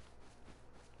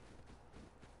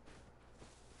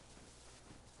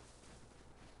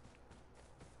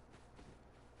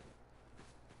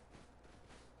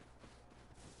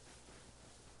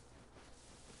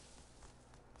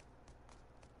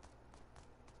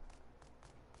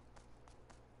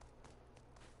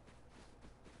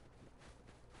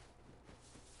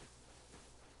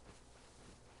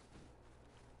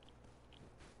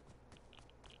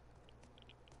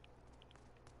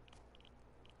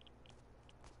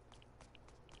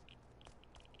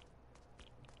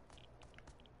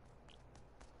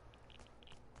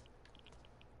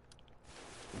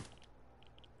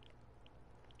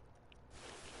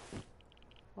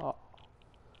 Oh,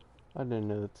 I didn't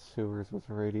know that sewers was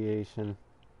radiation.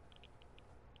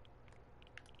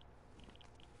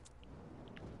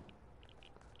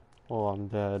 Well, I'm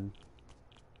dead.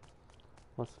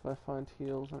 Unless if I find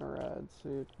heals and a rad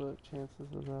suit, but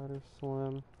chances of that are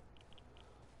slim.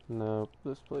 Nope,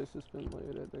 this place has been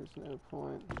looted, there's no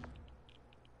point.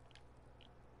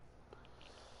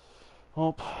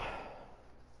 Oh.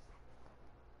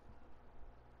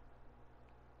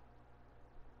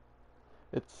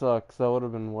 It sucks. That would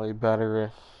have been way better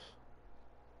if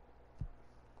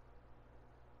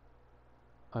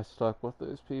I stuck with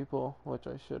those people, which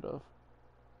I should have.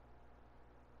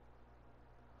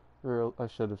 Or I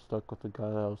should have stuck with the guy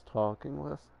that I was talking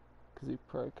with, because he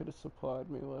probably could have supplied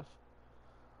me with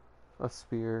a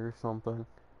spear or something.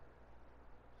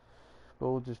 But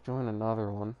we'll just join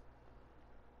another one.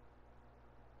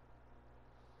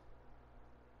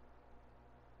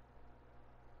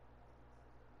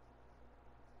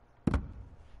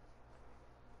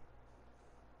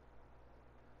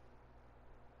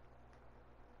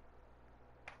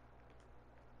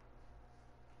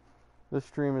 This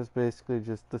stream is basically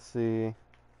just to see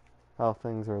how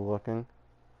things are looking.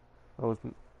 I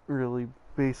wasn't really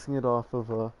basing it off of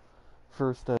a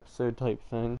first episode type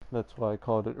thing. That's why I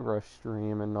called it Rush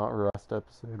Stream and not Rust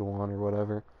Episode 1 or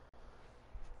whatever.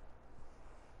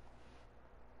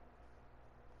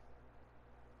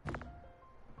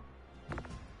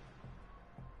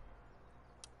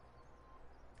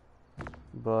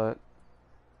 But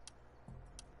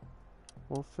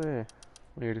we'll see.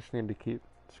 We just need to keep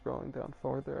scrolling down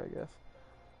farther, I guess.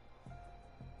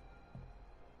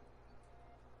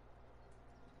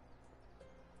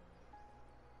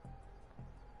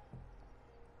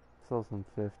 Still some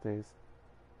 50s.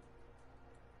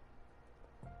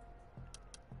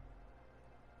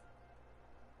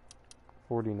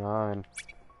 $49.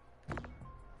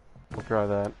 We'll try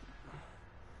that.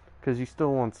 Because you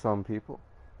still want some people.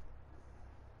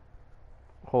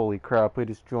 Holy crap, we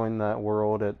just joined that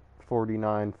world at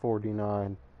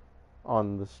 49.49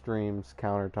 on the stream's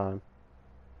counter time.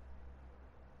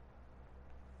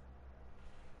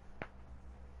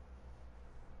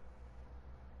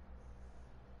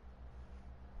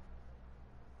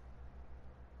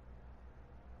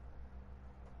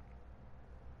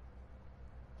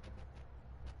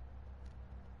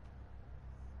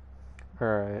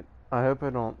 Alright, I hope I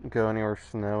don't go anywhere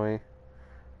snowy,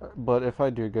 but if I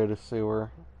do go to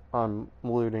sewer, I'm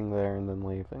looting there and then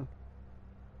leaving.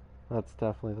 That's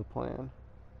definitely the plan,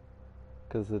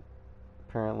 because it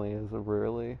apparently is a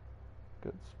really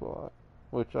good spot,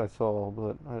 which I saw,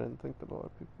 but I didn't think that a lot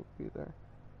of people would be there.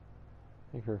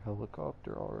 I hear a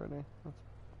helicopter already. That's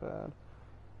bad.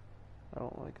 I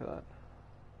don't like that.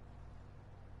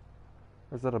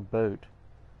 Or is that a boat?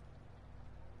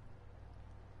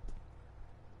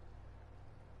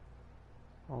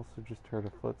 Also just heard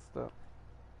a footstep.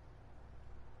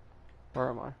 Where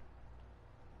am I?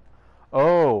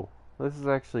 Oh! This is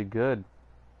actually good.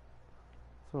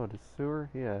 So it is sewer?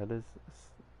 Yeah, it is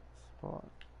spot.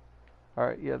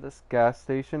 Alright, yeah, this gas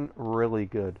station, really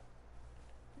good.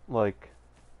 Like,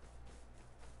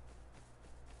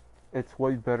 it's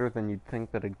way better than you'd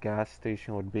think that a gas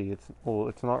station would be. Well,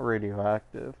 it's not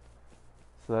radioactive,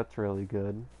 so that's really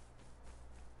good.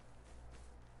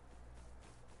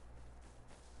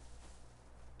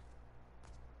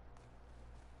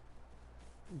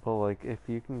 But like, if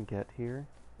you can get here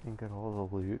and get all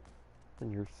the loot,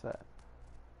 then you're set.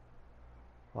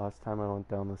 Last time I went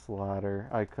down this ladder,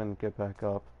 I couldn't get back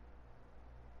up.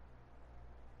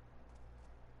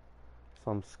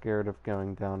 So I'm scared of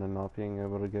going down and not being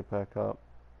able to get back up.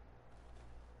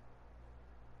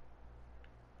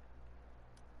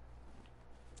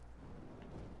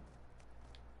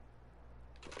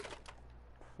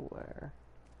 Flare.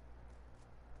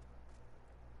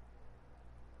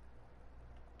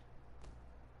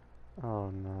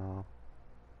 Oh no.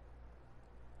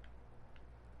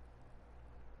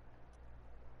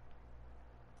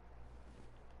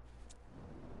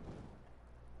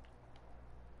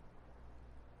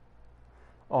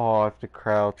 Oh, I have to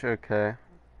crouch, okay.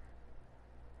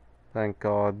 Thank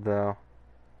God, though.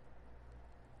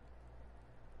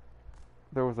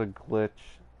 There was a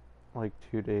glitch like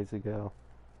 2 days ago.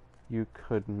 You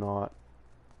could not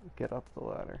get up the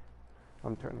ladder.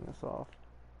 I'm turning this off.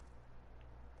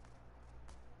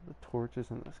 The torches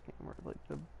in this game are like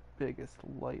the biggest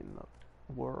light in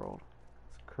the world.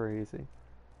 It's crazy.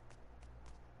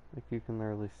 Like you can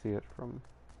literally see it from,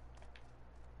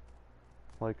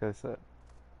 like I said,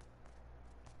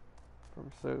 from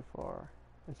so far.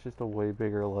 It's just a way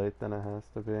bigger light than it has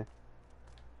to be.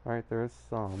 Alright, there is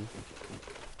some.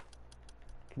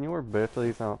 Can you wear both of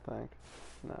these? I don't think.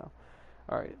 No.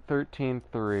 Alright,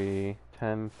 13-3,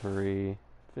 10-3,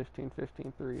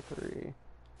 15-15, 3-3,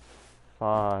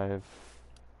 5.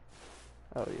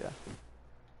 Oh yeah.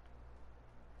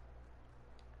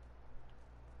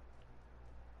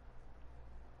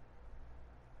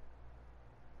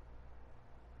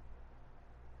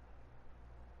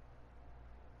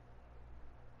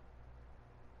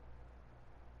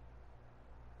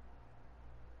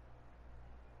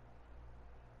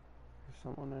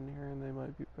 There's someone in here and they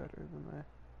might be better than me.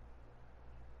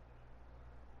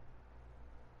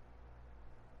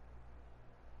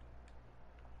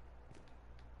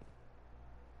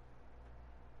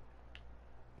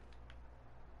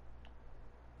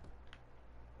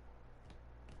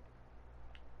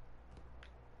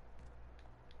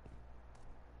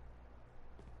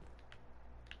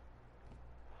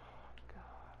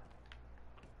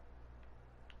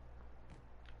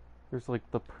 There's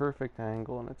like the perfect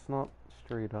angle and it's not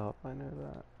straight up, I know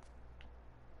that.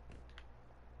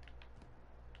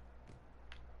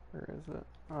 Where is it?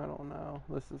 I don't know.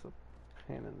 This is a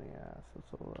pain in the ass, that's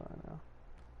all that I know.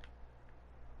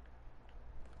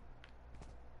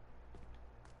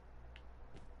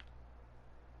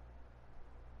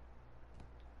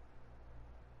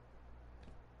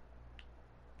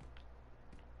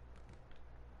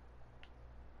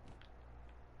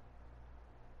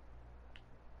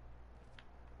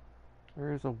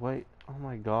 There is a way. Oh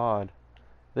my god.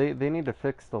 They need to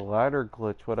fix the ladder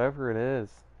glitch, whatever it is.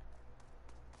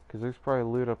 Because there's probably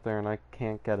loot up there and I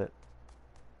can't get it.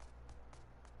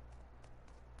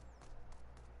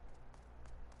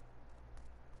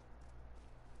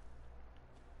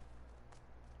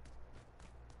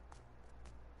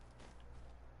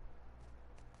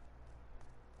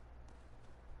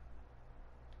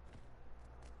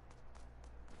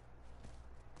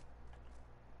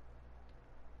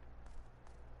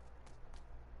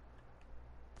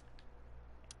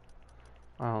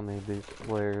 I don't need these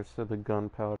flares, so the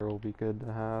gunpowder will be good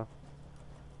to have.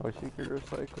 I wish you could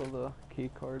recycle the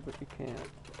key card, but you can't.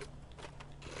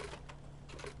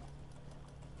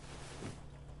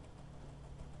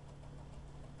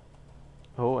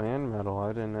 Oh, and metal, I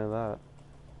didn't know that.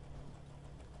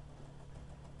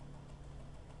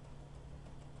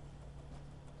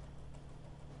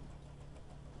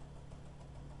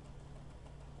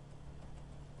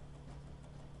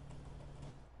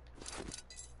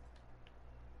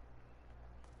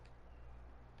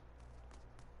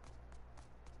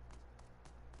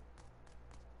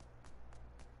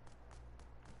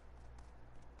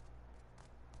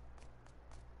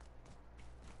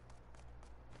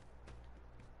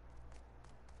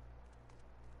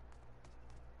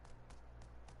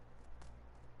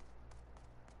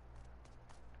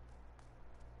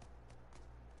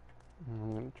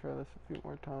 I'm gonna try this a few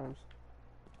more times.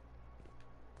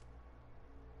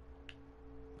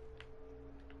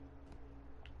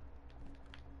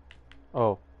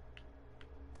 Oh.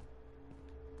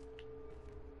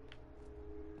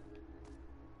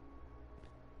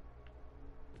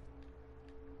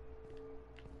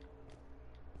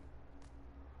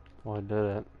 I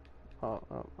didn't. Oh,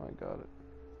 I got it.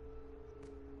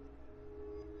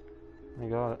 I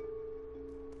got it.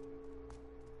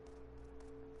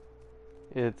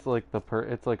 It's like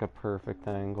it's like a perfect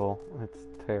angle. It's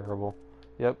terrible.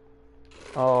 Yep.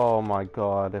 Oh my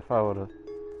god, if I would've...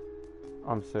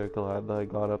 I'm so glad that I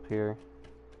got up here.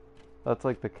 That's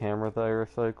like the camera that I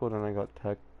recycled and I got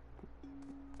tech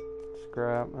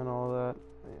scrap and all that.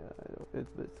 Yeah,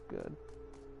 it's good.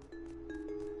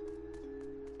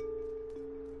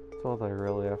 That's all I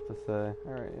really have to say.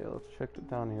 Alright, yeah, let's check it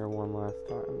down here one last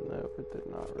time. Nope, it did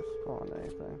not respond to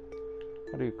anything.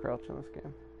 How do you crouch in this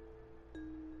game?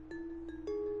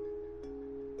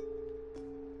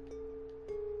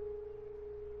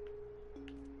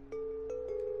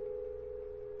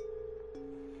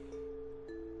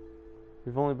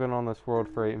 We've only been on this world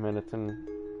for 8 minutes and,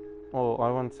 well, I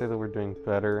wouldn't say that we're doing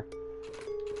better,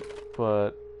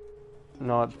 but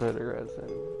not better as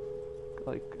in,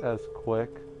 like, as quick,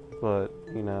 but,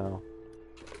 you know,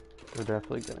 we're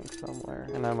definitely getting somewhere.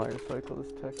 And I might recycle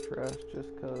this tech trash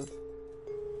just because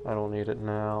I don't need it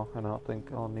now. I don't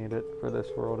think I'll need it for this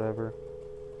world ever.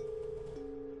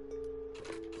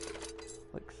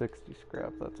 Like 60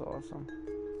 scrap, that's awesome.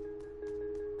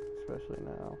 Especially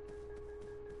now.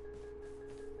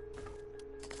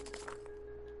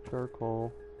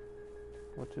 Charcoal,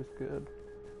 which is good.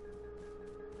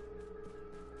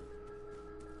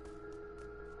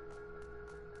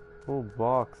 Oh,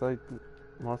 box, I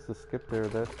must have skipped there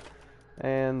this.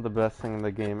 And the best thing in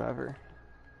the game ever.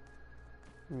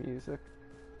 Music.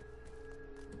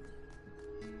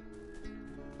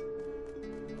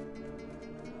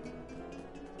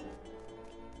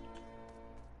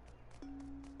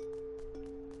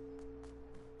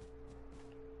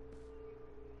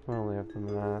 I only have the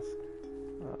mask.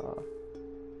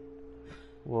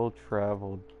 Well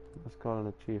traveled. Let's call it an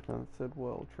achievement that said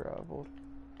well traveled.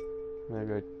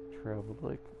 Maybe I traveled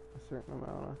like a certain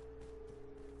amount of...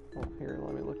 Oh, here,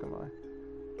 let me look at my...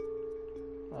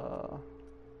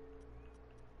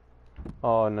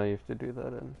 Oh, no, you have to do that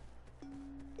in...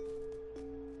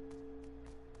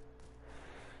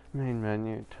 Main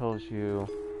menu. It tells you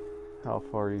how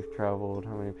far you've traveled,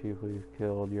 how many people you've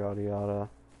killed, yada yada.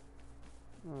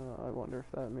 I wonder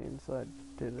if that means I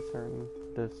did a certain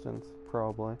distance.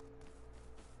 Probably.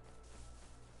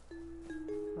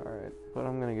 Alright, but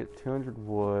I'm gonna get 200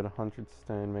 wood, 100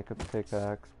 stone, make a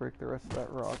pickaxe, break the rest of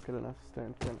that rock, get enough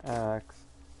stone for an axe.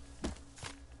 That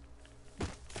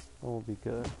will be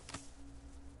good.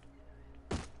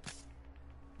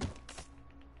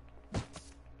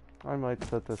 I might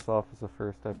set this off as a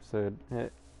first episode.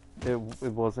 It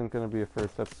wasn't gonna be a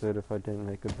first episode if I didn't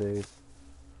make a base.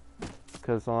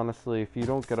 Because honestly, if you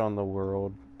don't get on the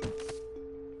world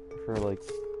for like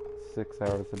 6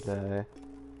 hours a day,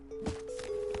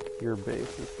 your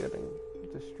base is getting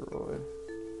destroyed.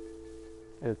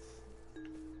 It's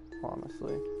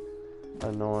honestly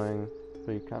annoying,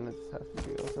 but you kind of just have to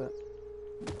deal with it.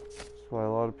 That's why a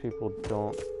lot of people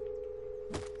don't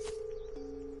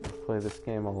play this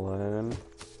game alone.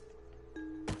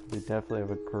 They definitely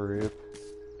have a group.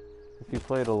 If you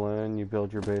play it alone, you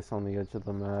build your base on the edge of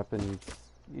the map, and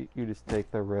you just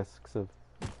take the risks of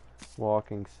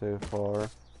walking so far.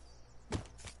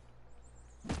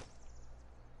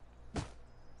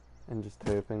 And just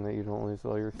hoping that you don't lose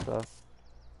all your stuff.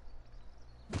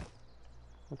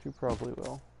 Which you probably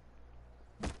will.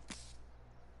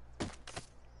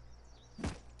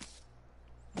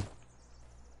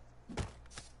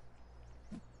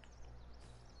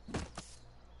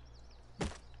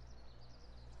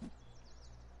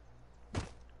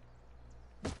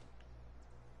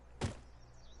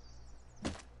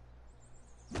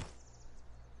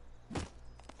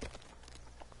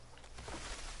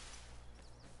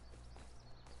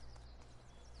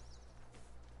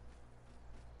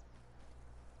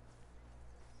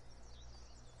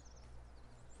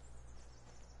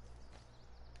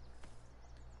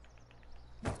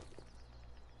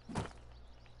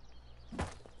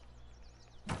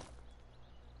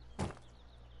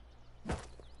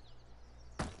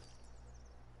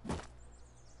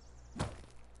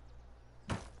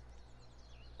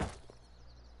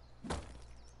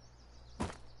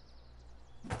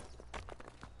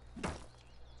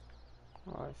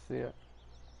 Oh, I see it.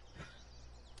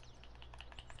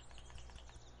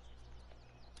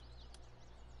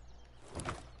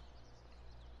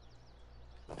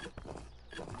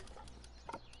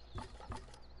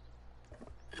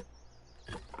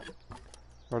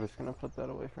 We're just gonna put that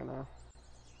away for now.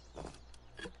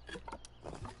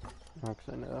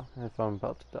 Actually, no. If I'm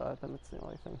about to die, then it's the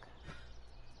only thing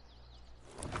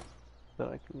that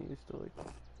I can use to, like,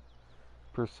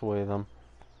 persuade them.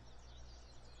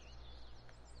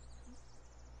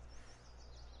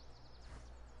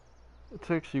 It's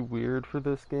actually weird for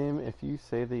this game. If you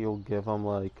say that you'll give them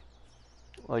like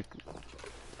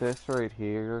this right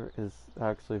here is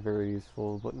actually very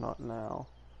useful, but not now.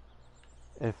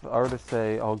 If I were to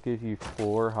say I'll give you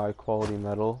 4 high quality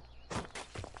metal,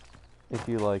 if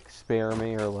you like spare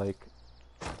me or like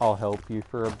I'll help you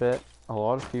for a bit, a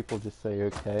lot of people just say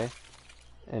okay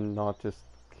and not just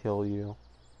kill you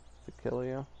to kill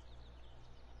you.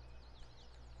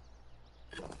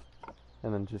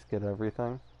 And then just get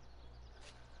everything.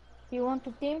 You want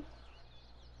to team?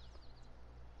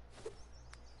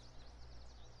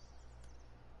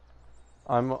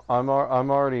 I'm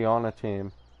already on a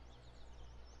team.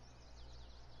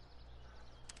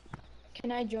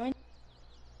 Can I join?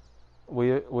 We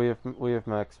have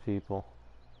max people.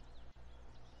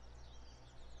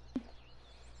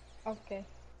 Okay.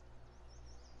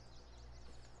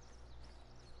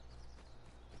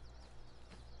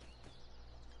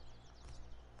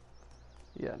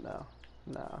 Yeah, no.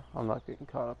 Nah, I'm not getting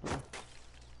caught up in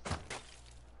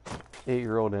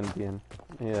 8-year-old Indian.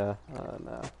 Yeah,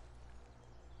 no.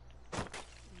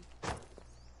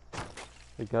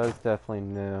 The guy's definitely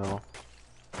new.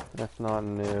 If not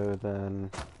new, then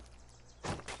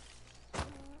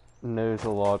knows a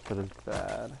lot but is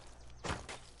bad.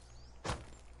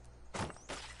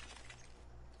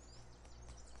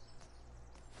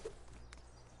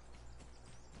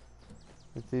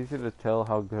 It's easy to tell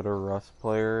how good a Rust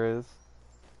player is.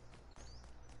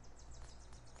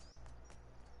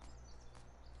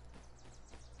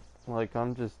 Like,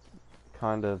 I'm just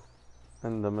kind of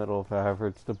in the middle of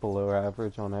average to below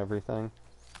average on everything.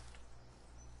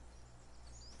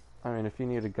 I mean, if you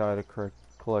need a guy to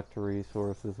collect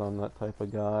resources, I'm that type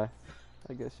of guy,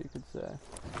 I guess you could say.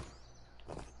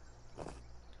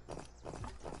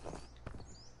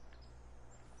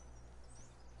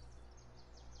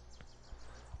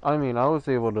 I mean, I was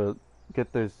able to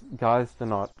get those guys to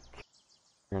not kill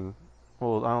me, and,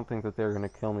 well, I don't think that they're going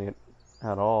to kill me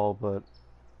at all, but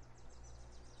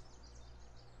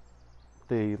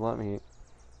they let me,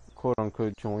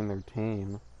 quote-unquote, join their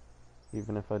team,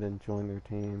 even if I didn't join their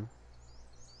team.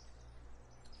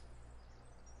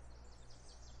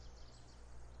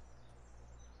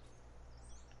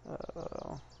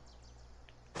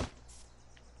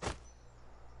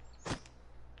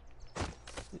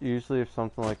 Usually if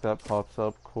something like that pops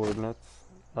up, coordinates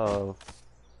of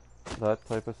that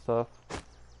type of stuff,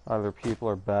 either people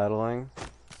are battling,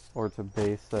 or it's a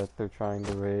base that they're trying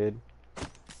to raid.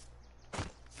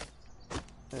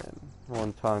 And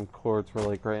one time cords were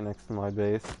like right next to my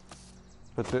base,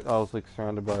 but I was like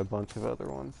surrounded by a bunch of other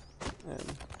ones.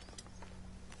 And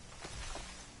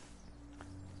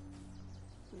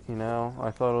you know,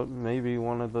 I thought it maybe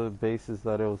one of the bases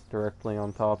that it was directly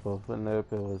on top of, but nope,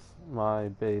 it was my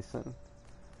base, and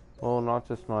well, not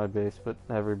just my base, but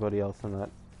everybody else in that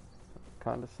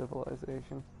kind of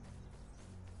civilization.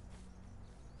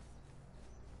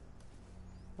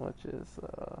 Which is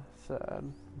sad,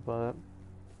 but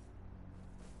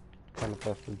kind of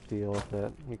have to deal with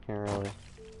it. You can't really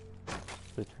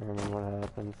determine what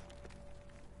happens.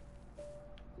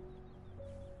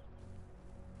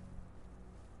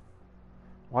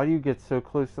 Why do you get so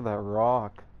close to that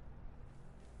rock?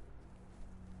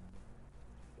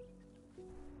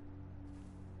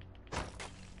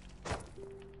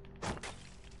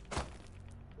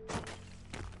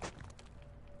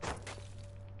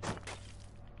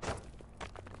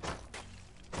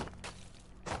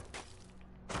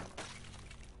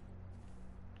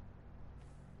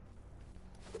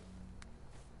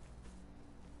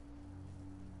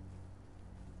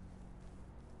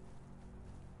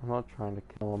 I'm not trying to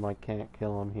kill him. I can't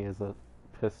kill him. He has a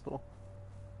pistol.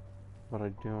 But I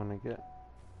do want to get...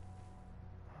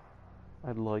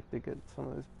 I'd like to get some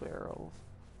of those barrels.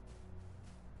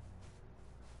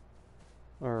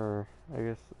 Or, I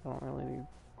guess I don't really need...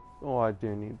 Oh, I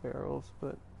do need barrels,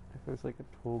 but if there's like a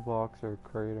toolbox or a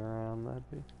crate around,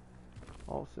 that'd be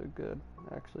also good.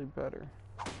 Actually better.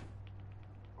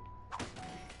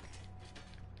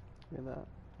 Get that.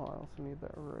 Oh, I also need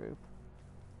that rope.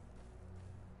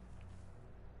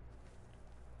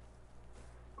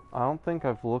 I don't think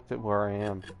I've looked at where I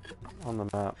am on the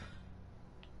map.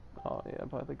 Oh yeah,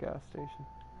 by the gas station.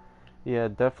 Yeah,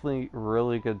 definitely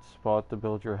really good spot to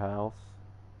build your house.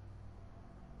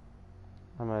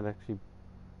 I might actually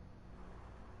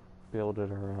build it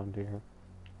around here.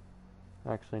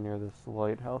 Actually near this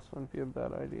lighthouse wouldn't be a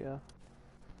bad idea.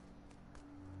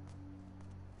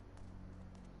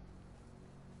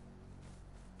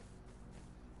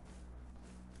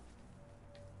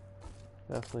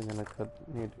 Definitely gonna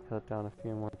need to cut down a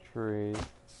few more trees.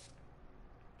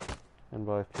 And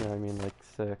by a few I mean like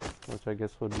 6, which I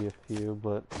guess would be a few,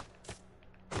 but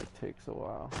it takes a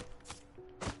while.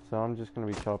 So I'm just gonna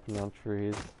be chopping down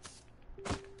trees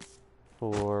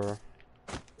for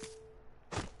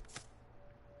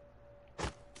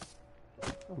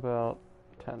about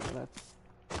 10 minutes.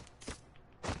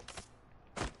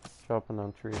 Chopping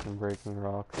down trees and breaking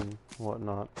rocks and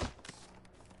whatnot.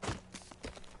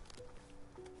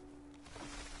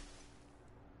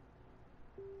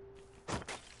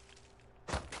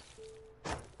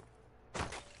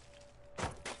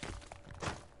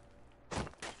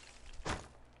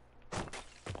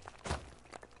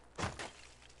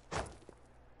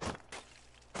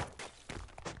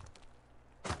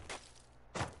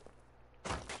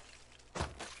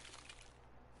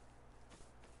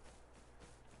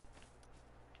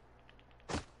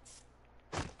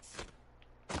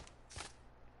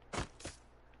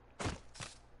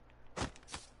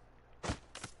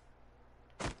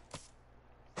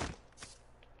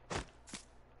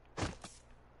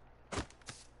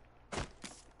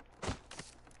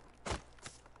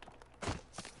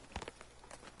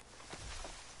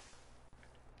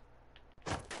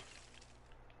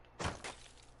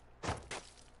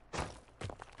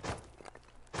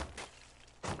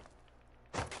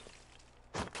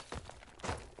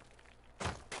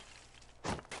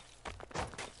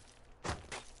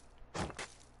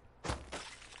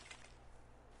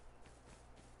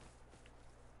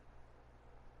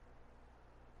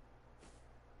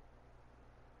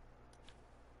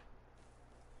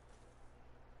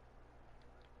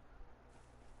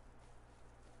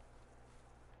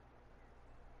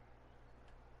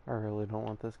 I really don't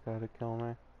want this guy to kill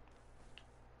me.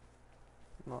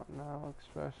 Not now,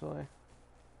 especially.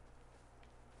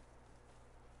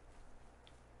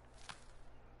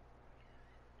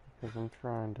 Because I'm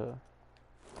trying to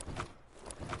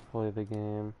play the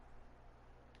game.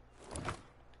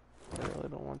 I really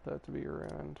don't want that to be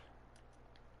ruined.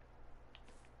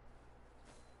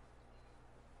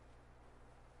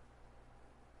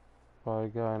 By a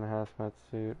guy in a hazmat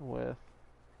suit with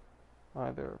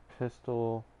either a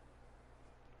pistol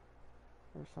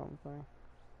or something.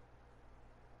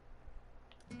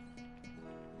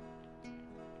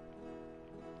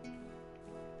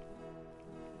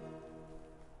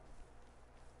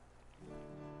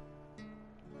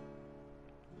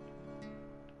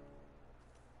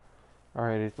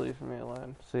 Alright, he's leaving me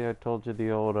alone. See, I told you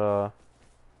the old,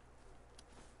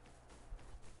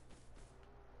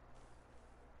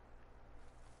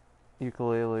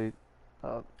 ukulele,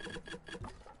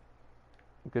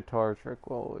 guitar trick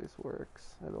always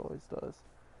works. It always does.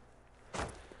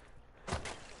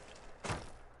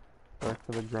 Back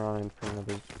to the grind for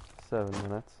another 7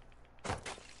 minutes.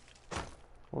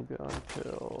 We'll go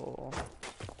until...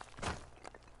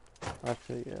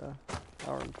 Actually, yeah.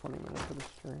 Hour and 20 minutes of the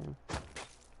stream.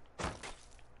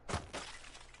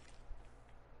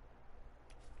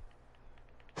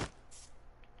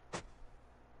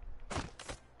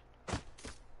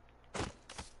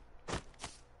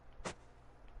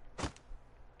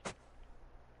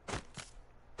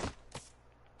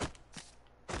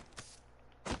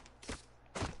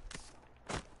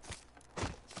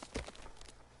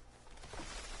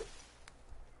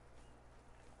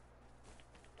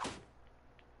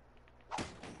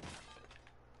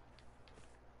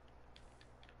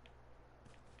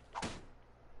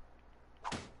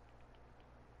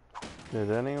 Did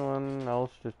anyone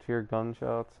else just hear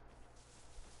gunshots?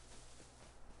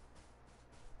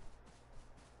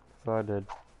 'Cause I did.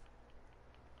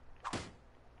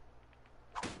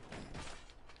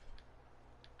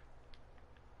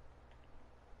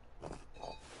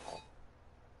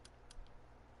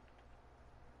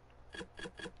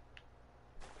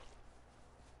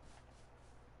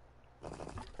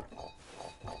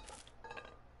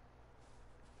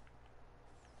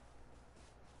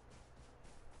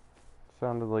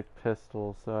 Sounded like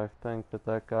pistols, so I think that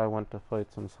that guy went to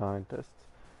fight some scientists.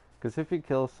 Because if you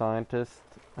kill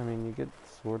scientists, I mean, you get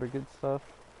sort of good stuff.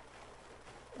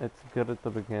 It's good at the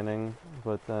beginning,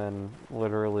 but then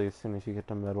literally as soon as you get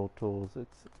to metal tools,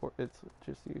 it's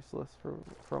just useless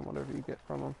from whatever you get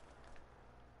from them.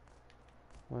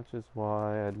 Which is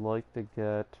why I'd like to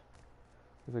get,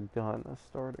 there's a gun, a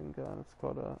starting gun. It's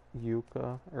called a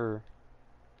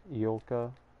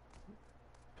Yoka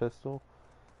pistol.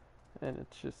 And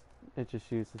it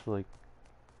just uses like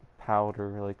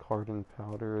powder, like hardened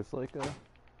powder as like a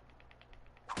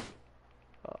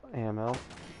ammo.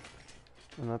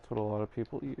 And that's what a lot of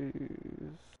people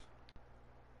use.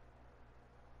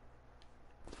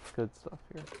 Good stuff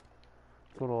here.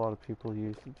 That's what a lot of people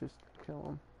use to just kill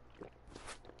them.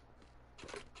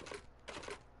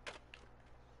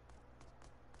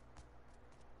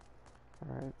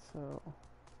 Alright, so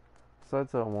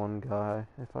besides that one guy,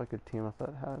 if I could team with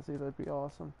that Hazy, that'd be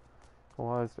awesome.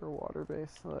 Why is there a water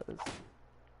base? That is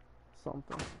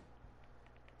something.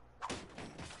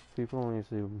 People don't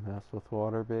usually mess with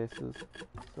water bases,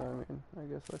 so I mean, I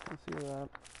guess I can see that.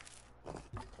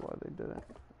 That's why they did it.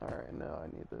 Alright, now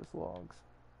I need those logs.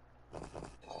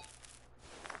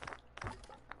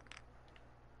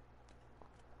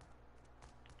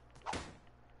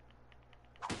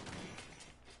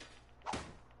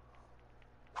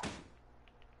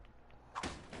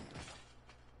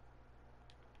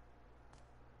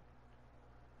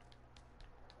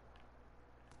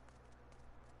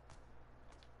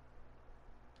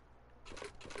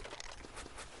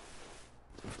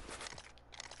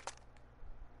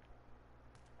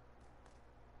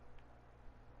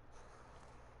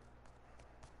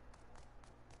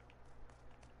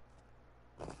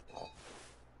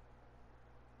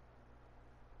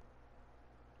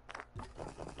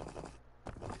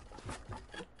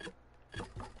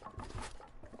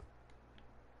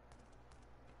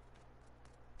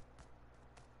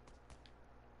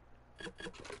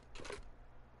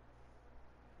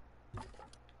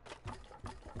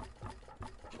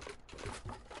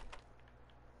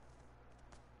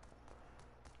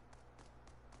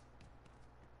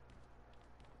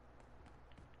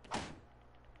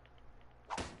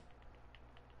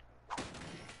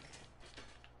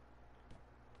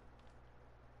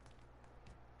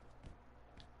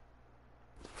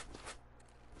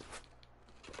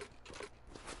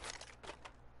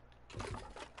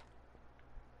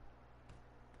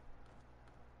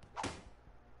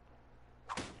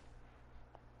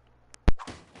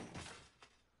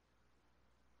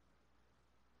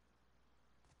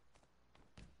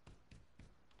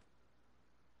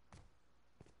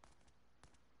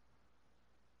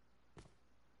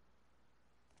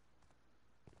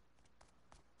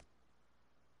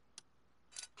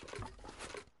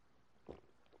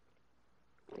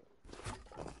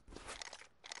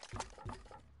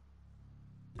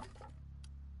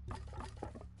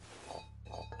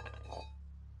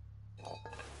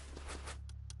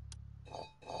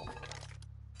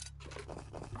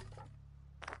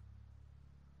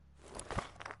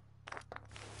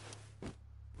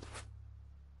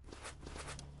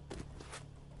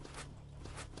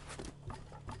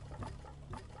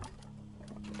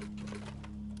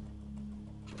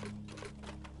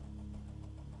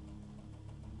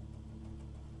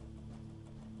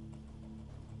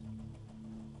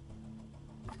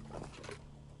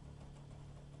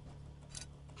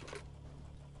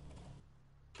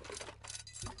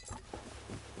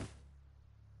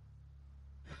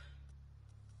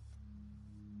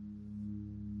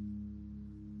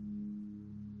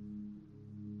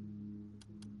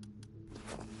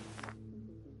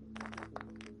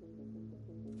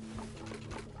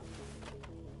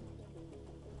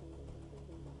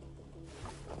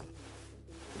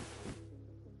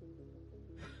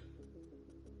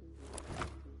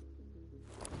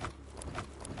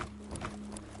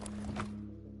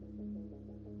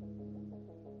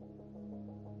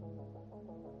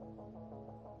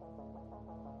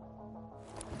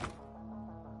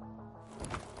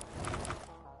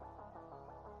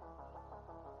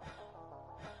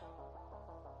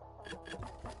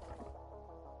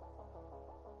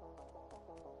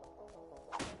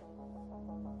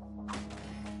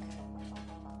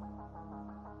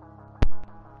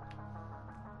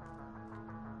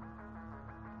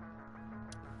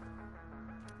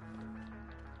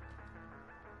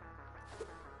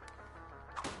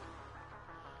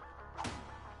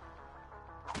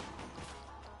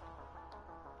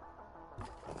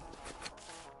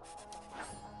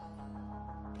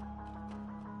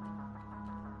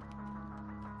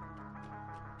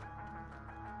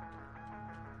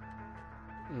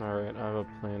 Alright, I have a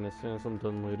plan as soon as I'm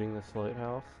done looting this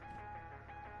lighthouse.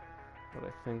 What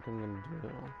I think I'm gonna do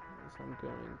is I'm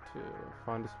going to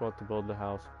find a spot to build the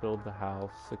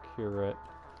house, secure it,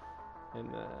 and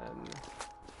then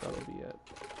that'll be it.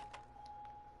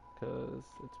 Because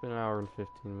it's been an hour and 15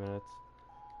 minutes,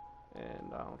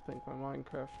 and I don't think my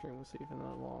Minecraft stream was even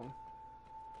that long.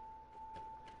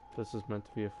 This is meant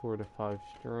to be a 4 to 5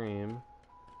 stream.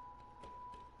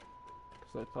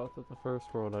 I thought that the first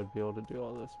world I'd be able to do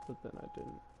all this, but then I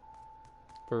didn't.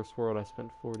 First world I spent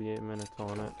 48 minutes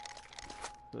on it,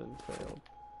 then failed.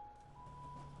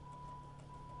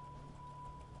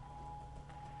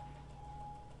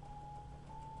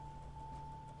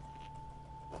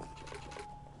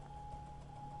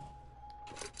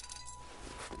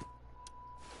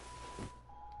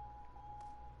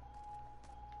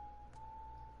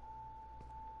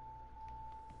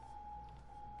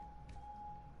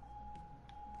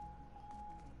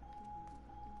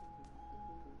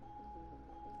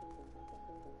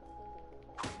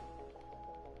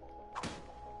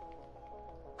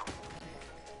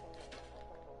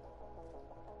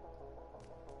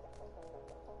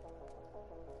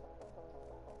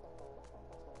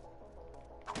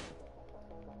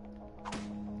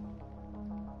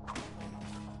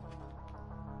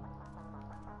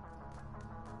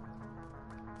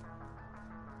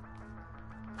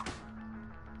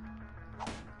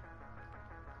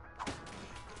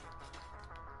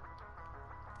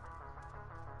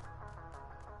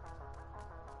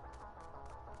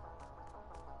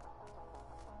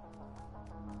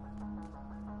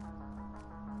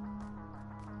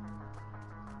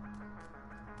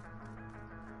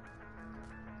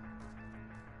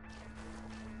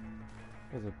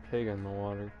 There's a pig in the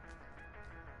water.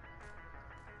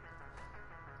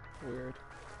 Weird.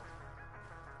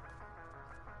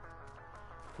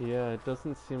 Yeah, it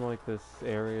doesn't seem like this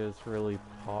area is really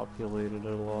populated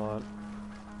a lot.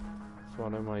 So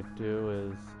what I might do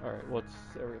is... Alright, what's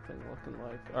everything looking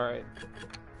like? Alright.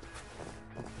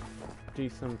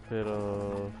 Decent bit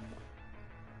of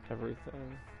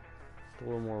everything. A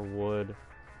little more wood.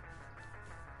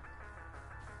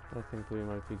 I think we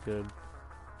might be good.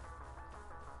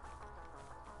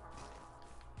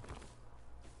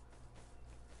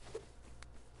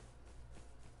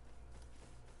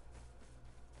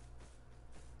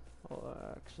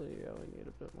 Actually, yeah, we need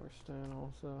a bit more stone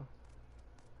also.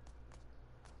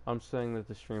 I'm saying that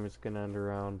the stream is gonna end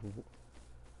around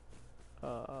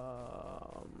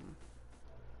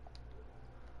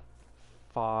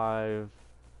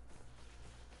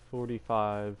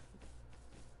 5:45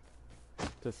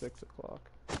 to 6 o'clock.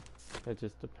 It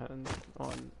just depends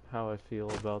on how I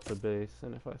feel about the base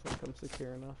and if I think I'm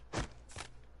secure enough.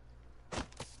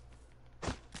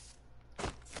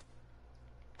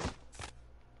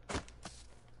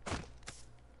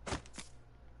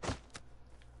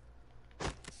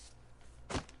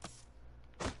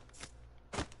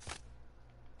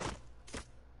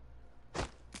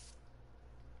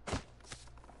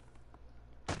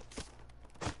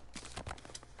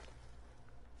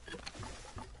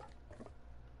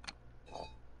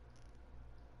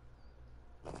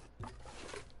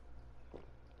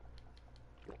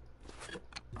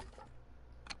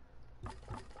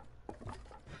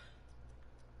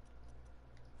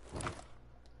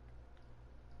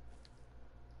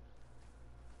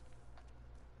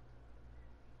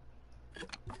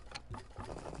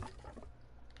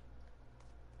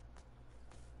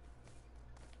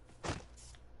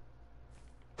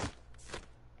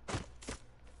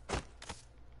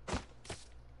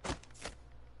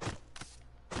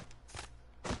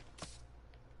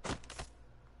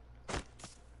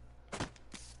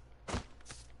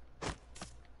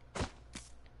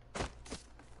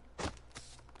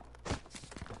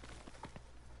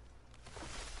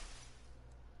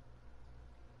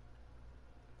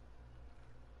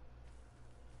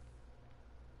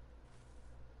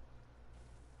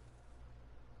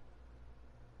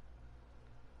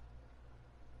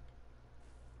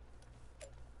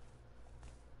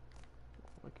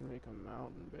 I can make a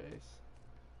mountain base.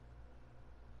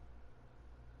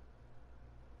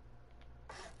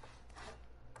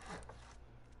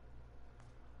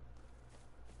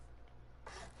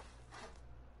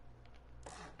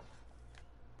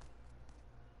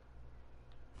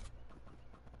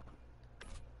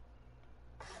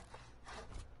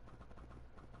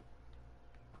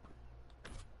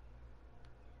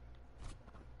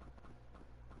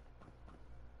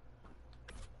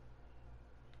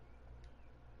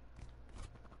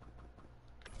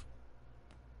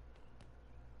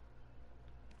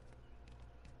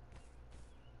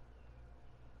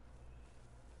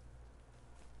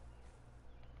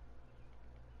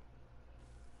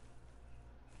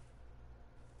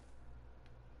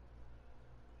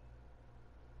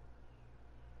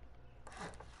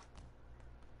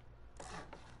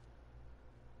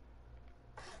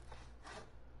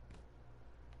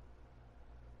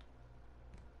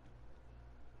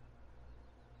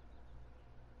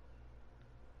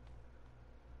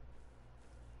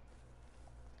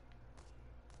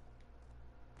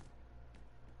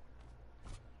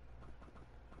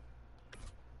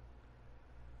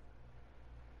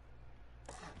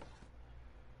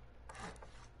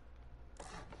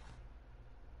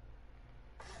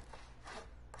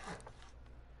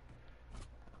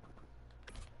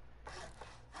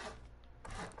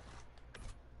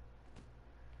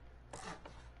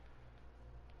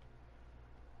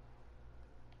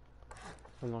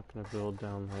 I'm not gonna build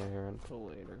down there until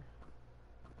later.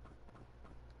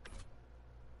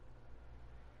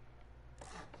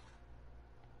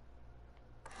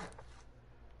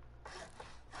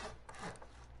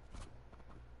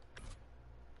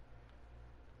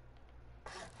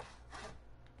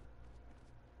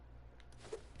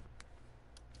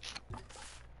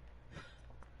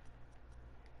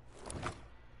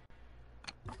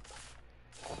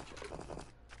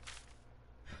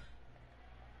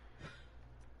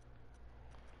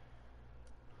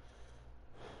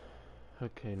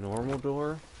 Okay, normal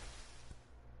door.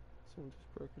 Someone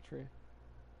just broke a tree.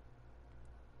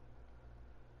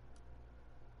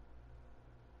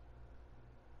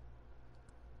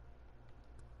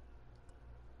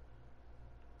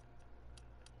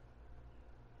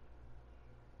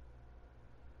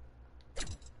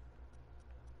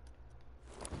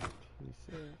 Can you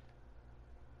see it?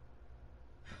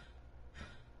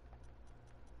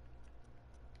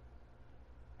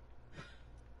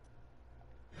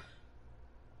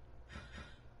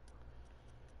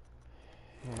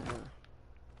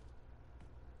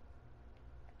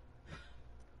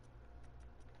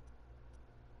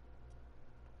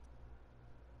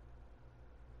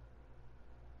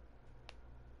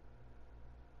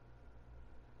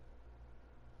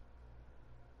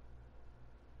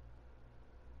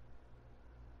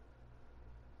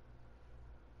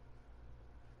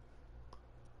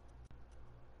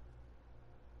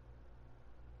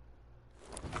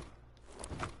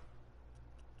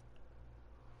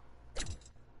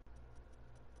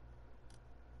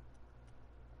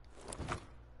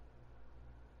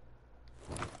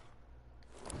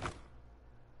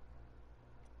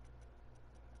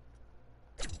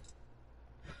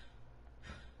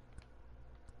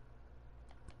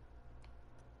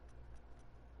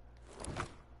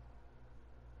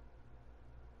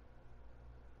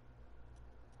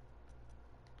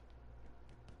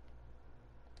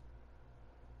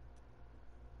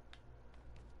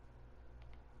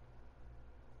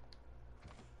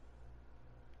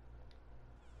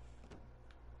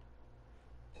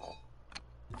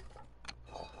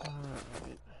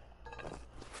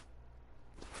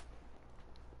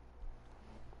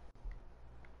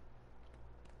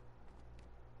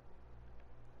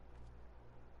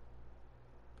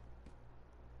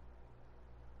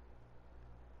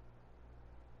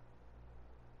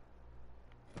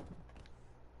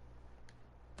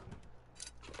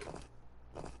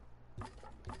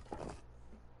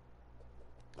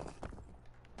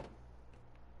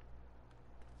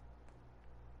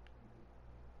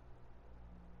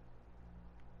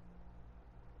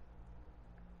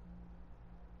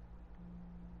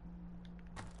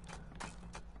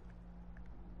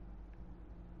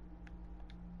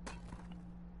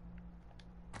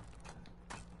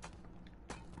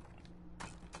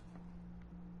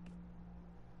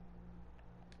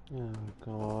 Oh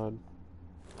god.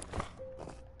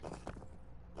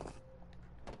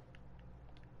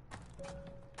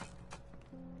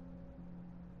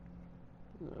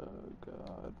 Oh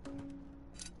god.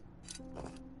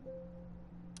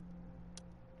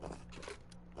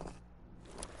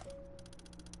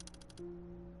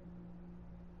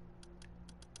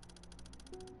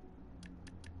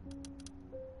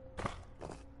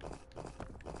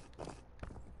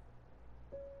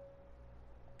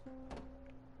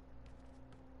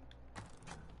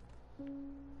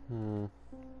 Hmm.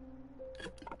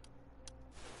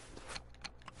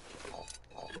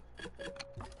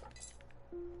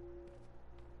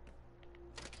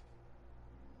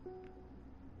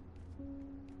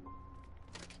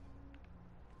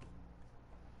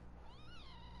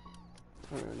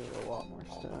 I'm gonna need a lot more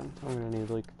stone. I'm gonna need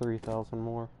like 3,000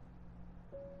 more.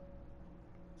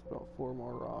 It's about 4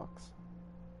 more rocks.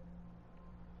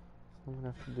 So I'm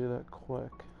gonna have to do that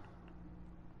quick.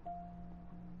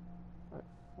 Alright,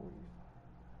 40.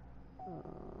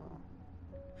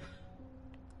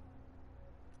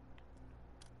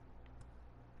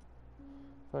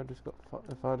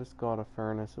 If I just got a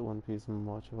furnace, it wouldn't be as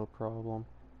much of a problem.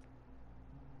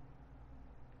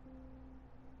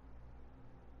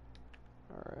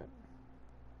 Alright.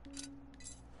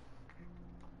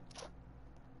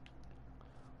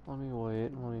 Let me wait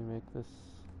and let me make this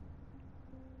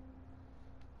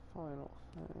final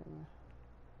thing.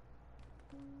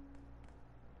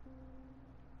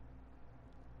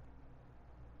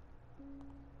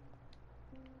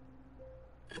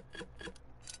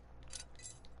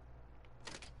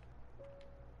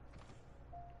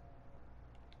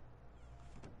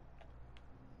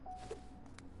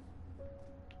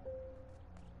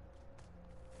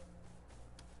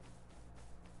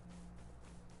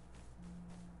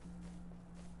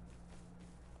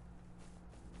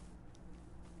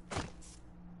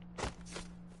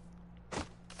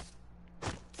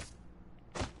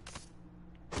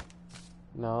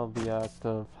 Now the act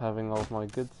of having all of my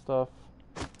good stuff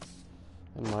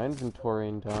and my inventory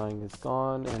and dying is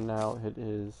gone, and now it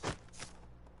is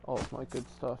all of my good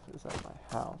stuff is at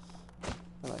my house,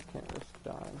 and I can't risk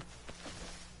dying.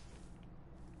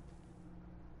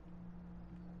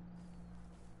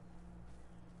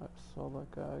 I saw that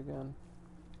guy again.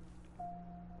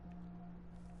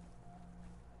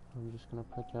 I'm just gonna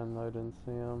pretend I didn't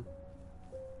see him.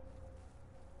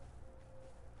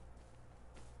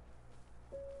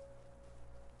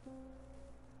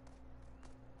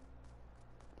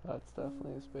 That's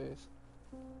definitely his base.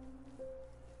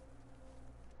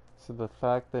 So the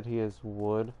fact that he has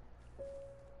wood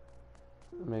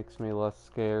makes me less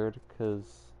scared, because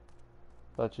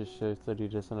that just shows that he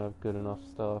doesn't have good enough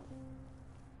stuff.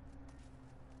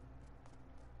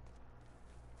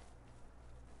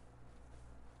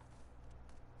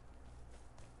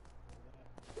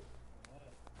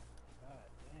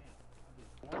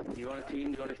 Do you want a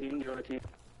team? Do you want a team? Do you want a team?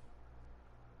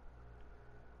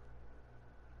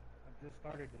 I just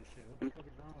started this shit. What the fuck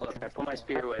is wrong? Look, I put my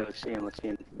spear away. Let's see him. Let's see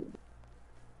him.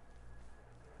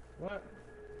 What?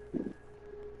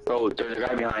 Bro, there's a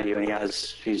guy behind you, and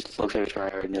he's looks like a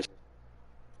tryhard in this.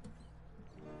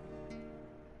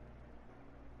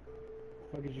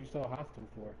 What is you so hostile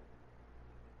for?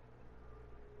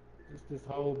 Just this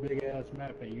whole big ass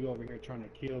map, and you over here trying to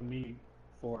kill me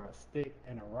for a stick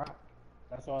and a rock.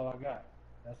 That's all I got.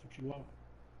 That's what you want.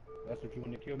 That's what you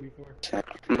want to kill me for?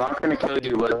 I'm not gonna kill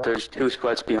you, but there's 2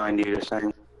 squads behind you, just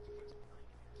saying.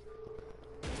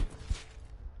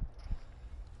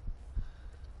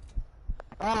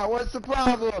 Ah, what's the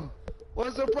problem?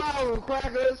 What's the problem,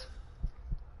 crackers?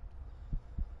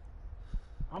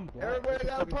 I'm black. Everybody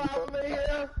got a problem in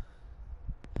here?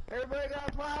 Everybody got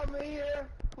a problem in here?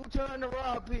 Who trying to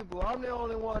rob people? I'm the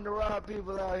only one to rob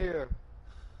people out here.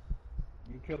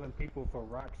 You killing people for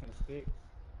rocks and sticks?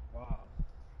 Wow.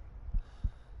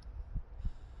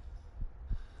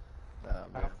 Nah,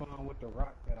 man. Have fun with the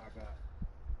rock that I got.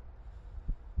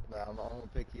 Nah, I'm gonna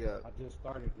pick you up. I just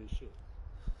started this shit.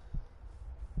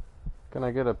 Can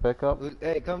I get a pickup?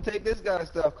 Hey, come take this guy's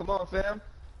stuff. Come on, fam.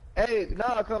 Hey,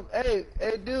 nah, come. Hey,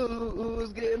 dude who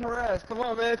was getting harassed. Come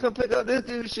on, man. Come pick up this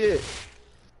dude's shit.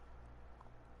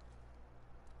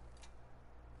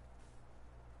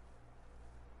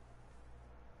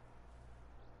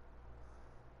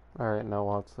 Alright, now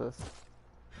watch this.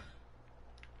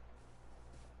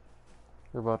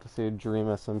 You're about to see a Dream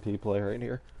SMP play right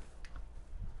here.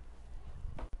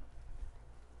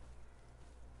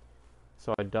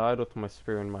 So I died with my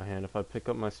spear in my hand. If I pick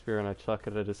up my spear and I chuck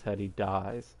it at his head, he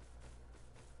dies.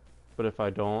 But if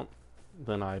I don't,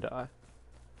 then I die.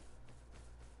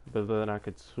 But then I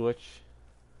could switch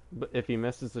But if he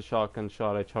misses the shotgun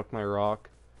shot, I chuck my rock,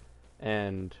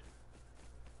 and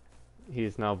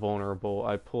he's now vulnerable.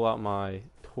 I pull out my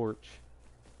torch,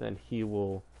 then he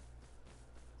will.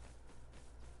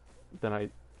 Then I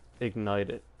ignite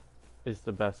it. Is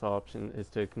the best option, is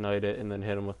to ignite it and then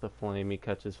hit him with the flame. He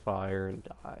catches fire and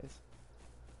dies.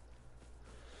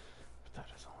 But that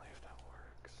is only if that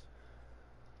works.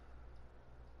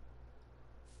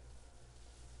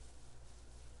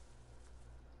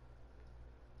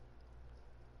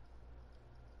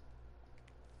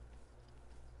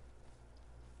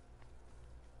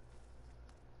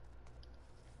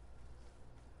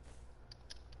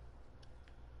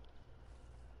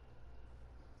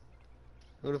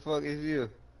 Who the fuck is you?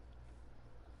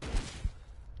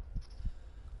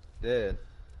 Dead.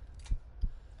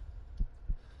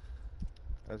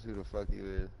 That's who the fuck you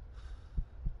is.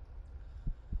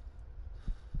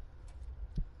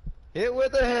 Hit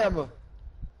with a hammer.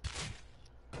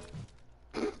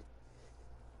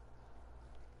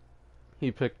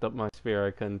 He picked up my spear,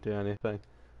 I couldn't do anything.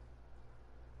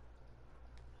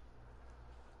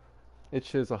 It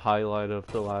shows a highlight of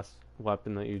the last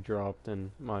weapon that you dropped,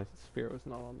 and my spear was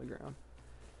not on the ground.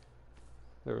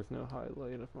 There was no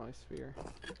highlight of my spear.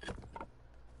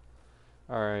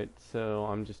 Alright, so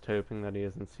I'm just hoping that he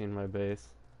hasn't seen my base.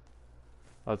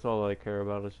 That's all I care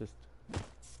about, is just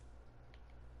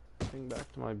getting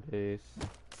back to my base,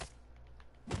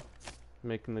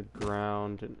 making the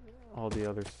ground and all the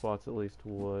other spots at least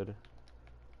wood.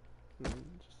 And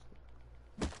just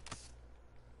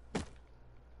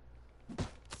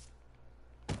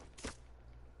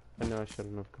I know I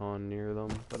shouldn't have gone near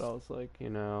them, but I was like, you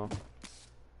know,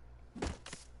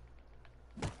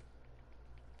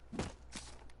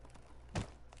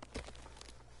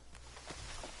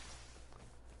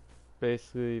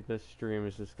 basically this stream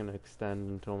is just gonna extend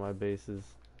until my base is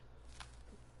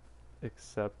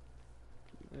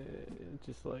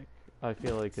just like, I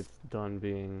feel like it's done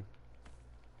being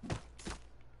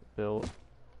built.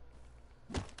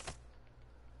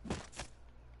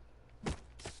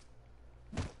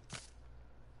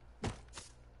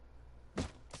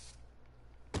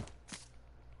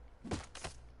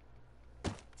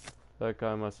 That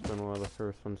guy must have been one of the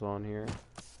first ones on here.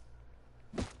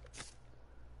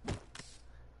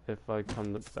 If I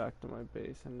come back to my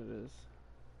base and it is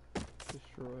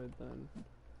destroyed, then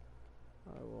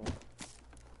I will.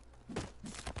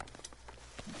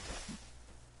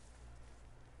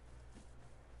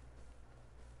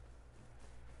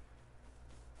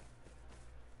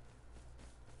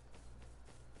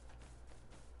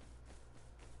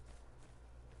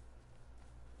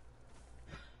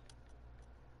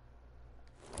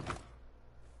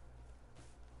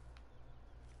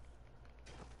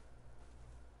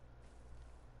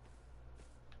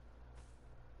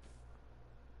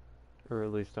 Or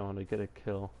at least I want to get a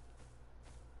kill.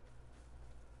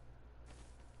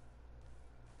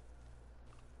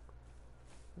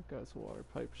 That guy's water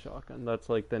pipe shotgun. That's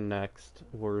like the next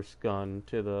worst gun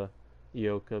to the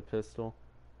Yoka pistol.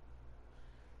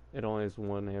 It only has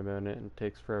one ammo in it and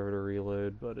takes forever to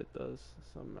reload, but it does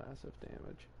some massive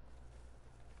damage.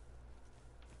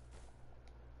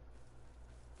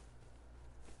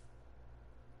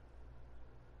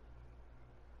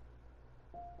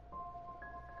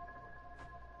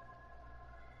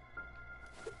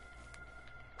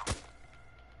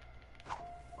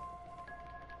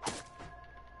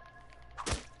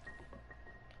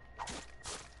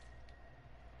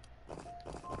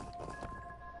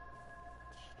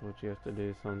 What you have to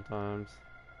do sometimes.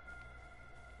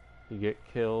 You get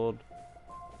killed.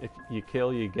 If you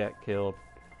kill, you get killed.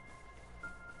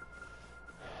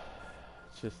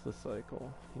 It's just the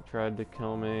cycle. He tried to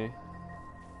kill me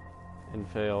and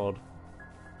failed.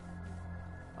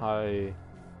 I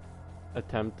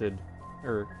tried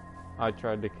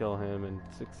to kill him and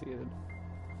succeeded.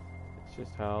 It's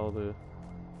just how the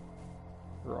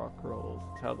rock rolls.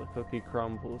 It's how the cookie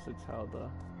crumbles. It's how the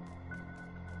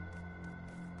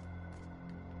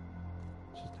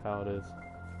how it is.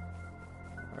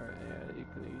 Alright, yeah, you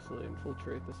can easily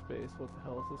infiltrate the space. What the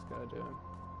hell is this guy doing?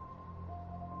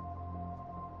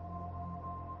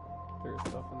 There's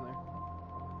stuff in there.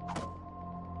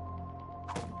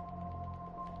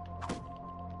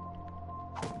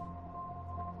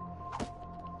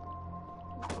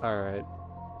 Alright,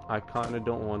 I kinda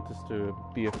don't want this to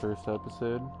be a first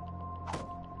episode.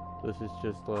 This is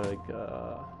just like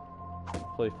a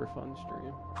play for fun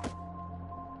stream.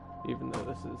 Even though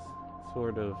this is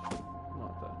sort of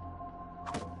not that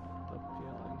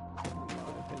appealing, in my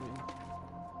opinion.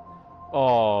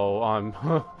 Oh, I'm...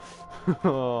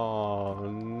 oh,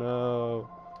 no.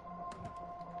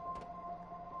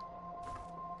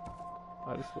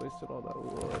 I just wasted all that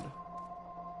wood. Alright.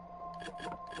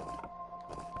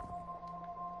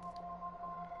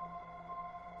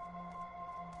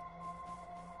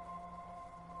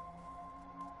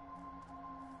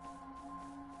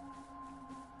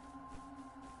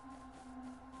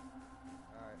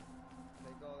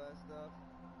 Take all that stuff,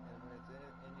 and when it's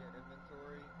in your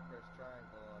inventory, press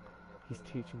triangle on it, and you'll He's put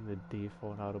it teaching the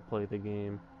default how to play the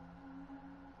game. on.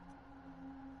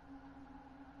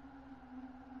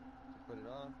 Put it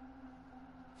on.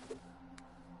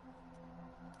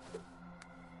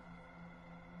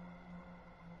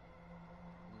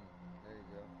 There you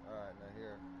go. Alright, now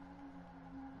here.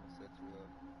 I'm gonna set you up.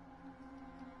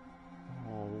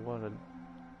 Oh, what a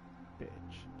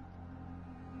bitch.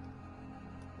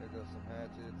 There goes some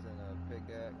hatchets and a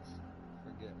pickaxe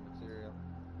for getting material.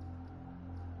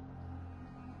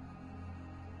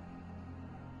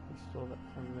 He stole that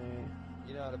from me.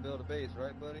 You know how to build a base,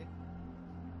 right, buddy?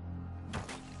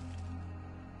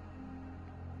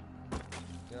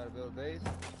 You know how to build a base?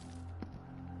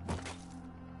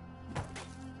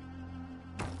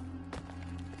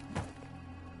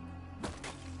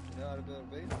 You know how to build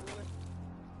a base, boy?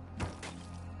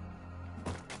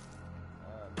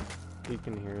 Alright. He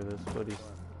can hear this, but he's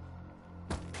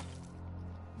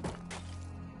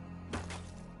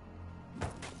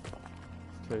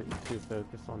too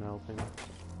focused on helping.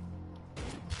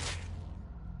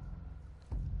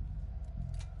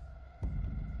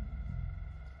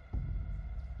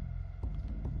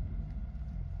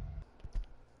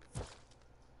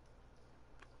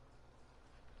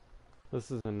 This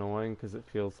is annoying because it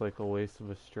feels like a waste of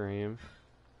a stream.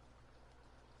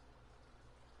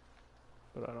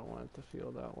 But I don't want it to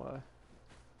feel that way.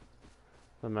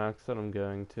 The max that I'm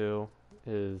going to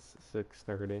is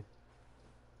 6:30.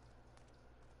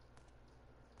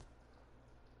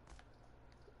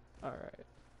 Alright.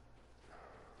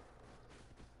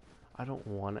 I don't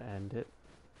want to end it.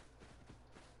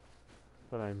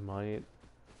 But I might.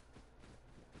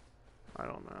 I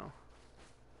don't know.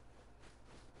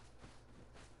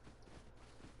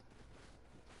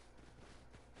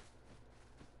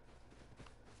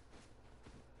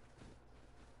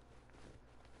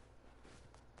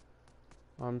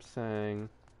 I'm saying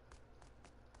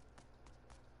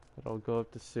that I'll go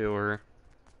up to sewer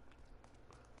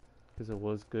because it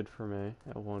was good for me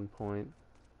at one point.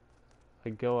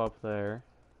 I go up there,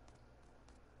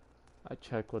 I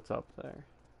check what's up there,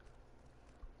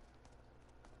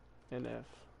 and if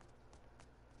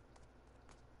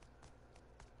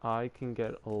I can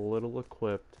get a little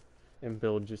equipped and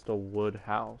build just a wood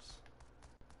house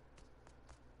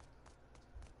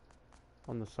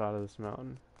on the side of this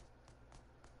mountain,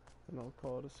 and I'll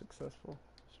call it a successful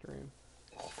stream.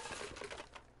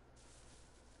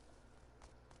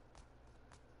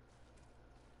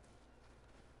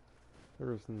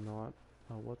 There is not,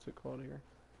 what's it called here?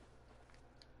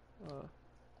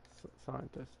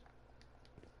 Scientist.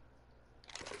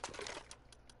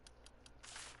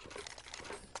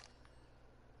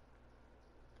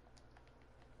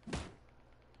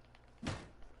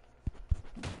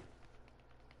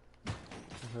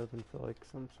 I'm hoping for like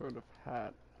some sort of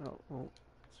hat. Oh, well,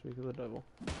 speak of the devil.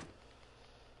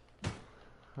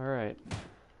 Alright.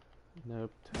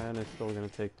 Nope, 10 is still gonna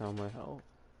take down my health.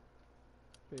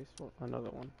 Baseball, another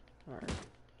one. Alright.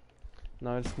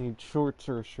 Now I just need shorts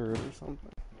or a shirt or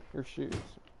something. Or shoes.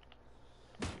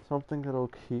 Something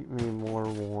that'll keep me more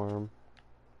warm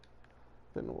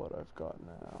than what I've got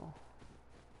now.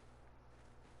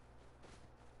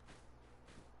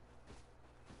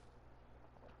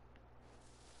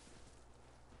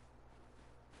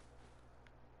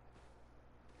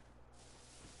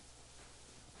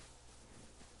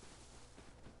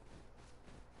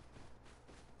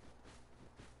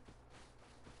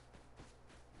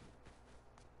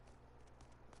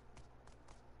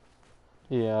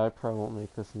 Yeah, I probably won't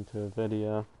make this into a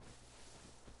video.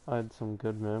 I had some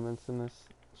good moments in this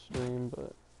stream,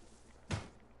 but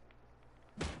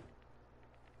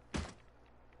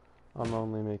I'm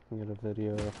only making it a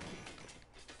video if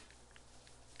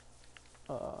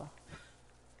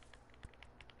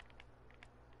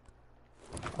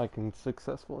I can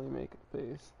successfully make a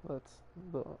base. That's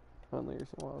the only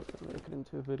reason why I was gonna make it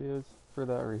into a video, is for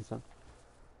that reason.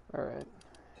 Alright.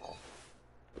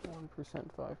 1%,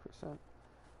 5%.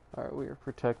 Alright, we are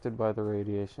protected by the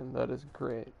radiation. That is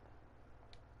great.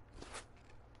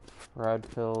 Rad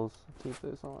pills, keep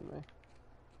those on me.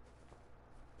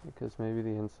 Because maybe the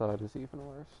inside is even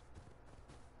worse.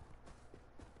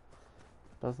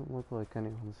 Doesn't look like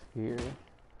anyone's here,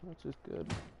 which is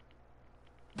good.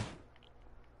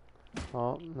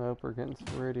 Oh, nope, we're getting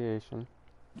some radiation.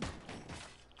 I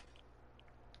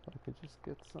could just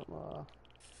get some,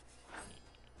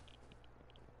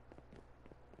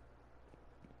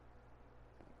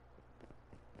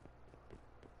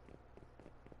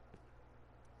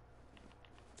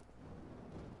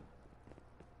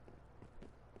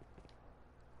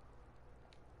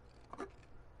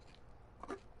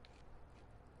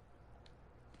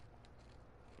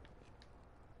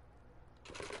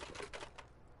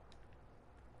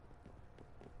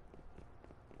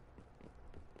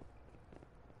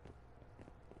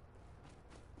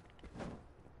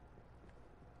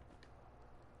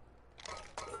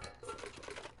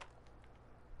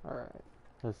 alright,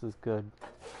 this is good.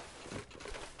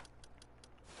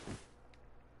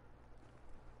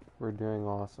 We're doing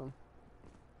awesome.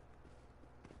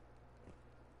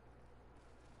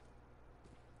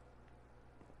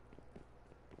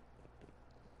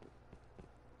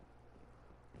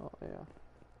 Oh yeah,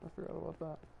 I forgot about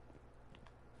that.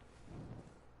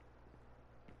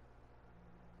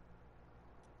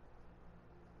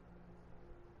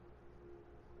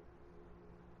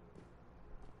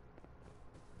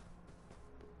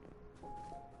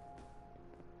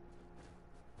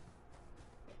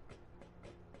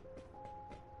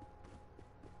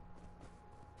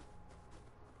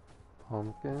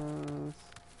 Pumpkins.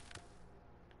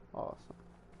 Awesome.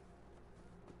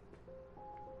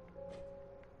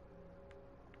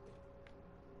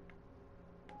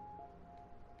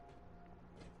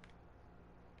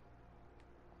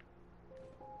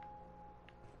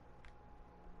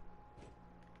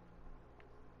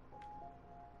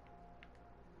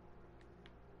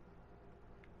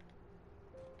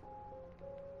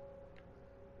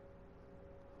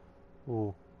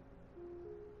 Ooh.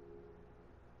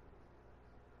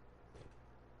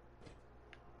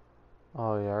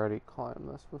 Oh yeah, I already climbed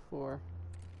this before.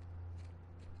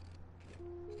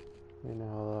 You know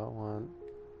how that went.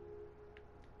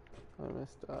 I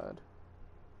almost died.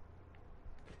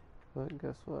 But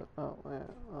guess what? Oh man.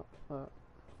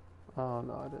 Oh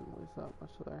no, I didn't lose that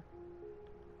much there.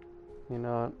 You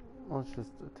know what? Let's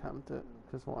just attempt it,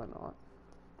 because why not?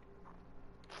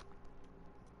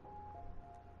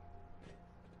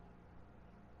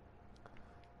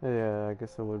 Yeah, I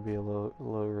guess it would be a low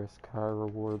risk, high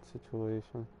reward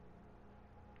situation.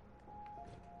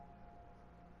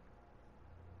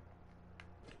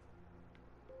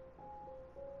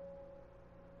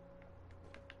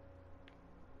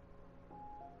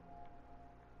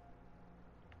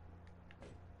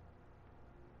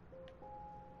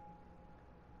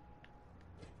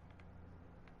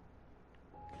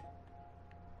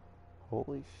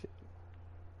 Holy shit.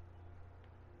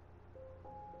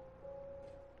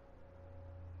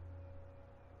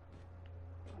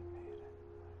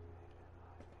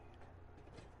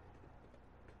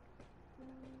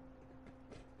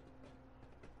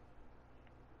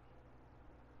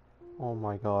 Oh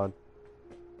my god.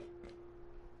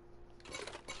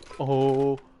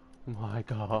 Oh my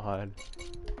god.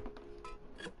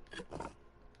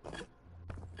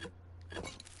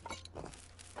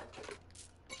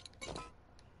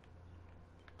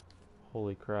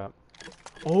 Holy crap.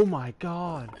 Oh my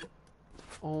god.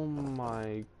 Oh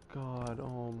my god.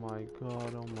 Oh my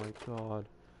god. Oh my god.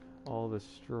 All the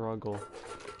struggle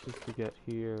just to get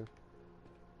here.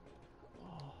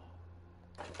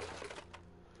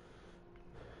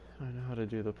 I know how to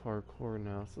do the parkour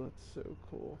now, so that's so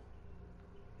cool.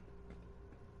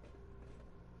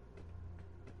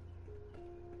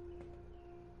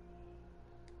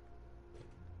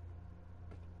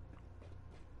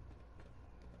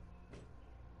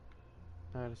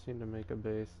 I just need to make a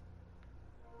base.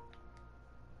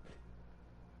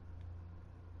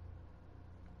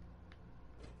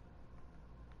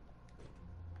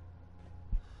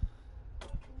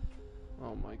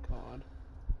 Oh my god.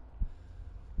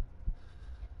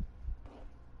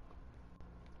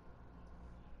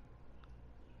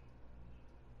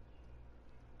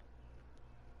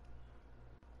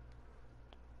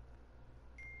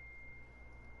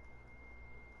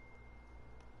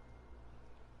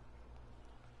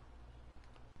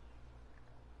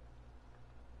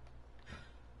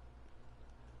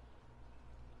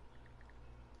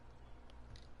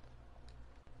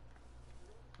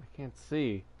 I can't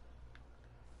see.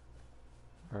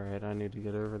 Alright, I need to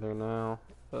get over there now.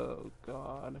 Oh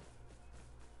god.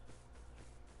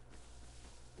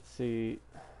 See,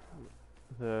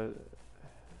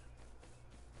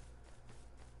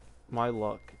 my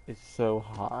luck is so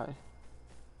high.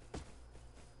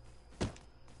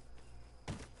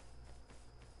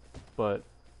 But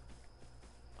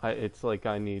it's like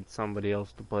I need somebody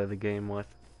else to play the game with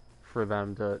for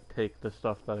them to take the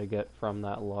stuff that I get from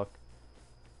that luck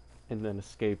and then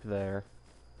escape there.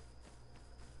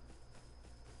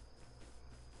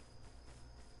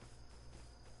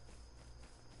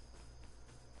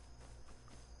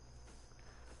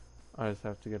 I just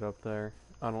have to get up there.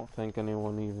 I don't think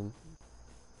anyone even...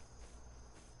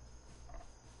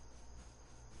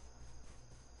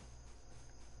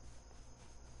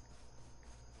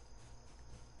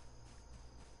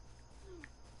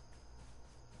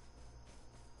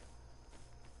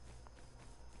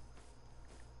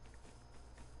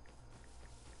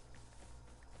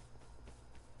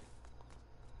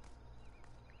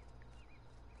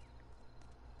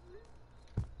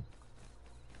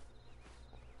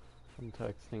 I'm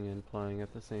texting and playing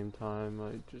at the same time.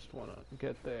 I just want to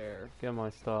get there, get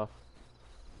my stuff.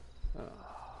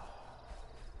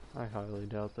 I highly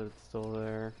doubt that it's still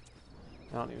there.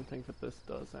 I don't even think that this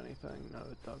does anything. No,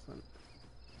 it doesn't.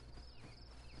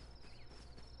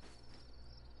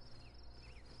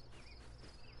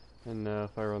 And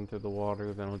if I run through the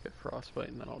water, then I'll get frostbite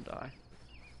and then I'll die.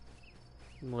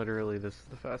 Literally, this is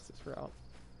the fastest route,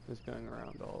 is going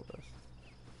around all of this.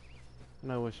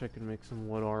 And I wish I could make some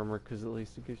wood armor, because at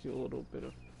least it gives you a little bit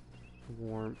of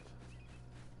warmth.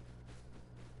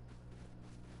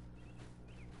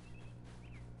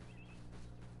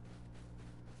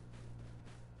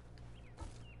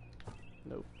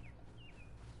 Nope.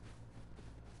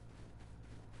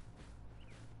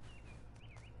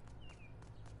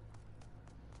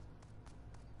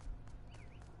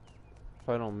 If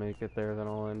I don't make it there, then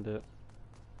I'll end it.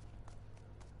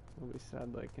 I'll be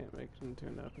sad that I can't make it into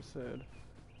an episode.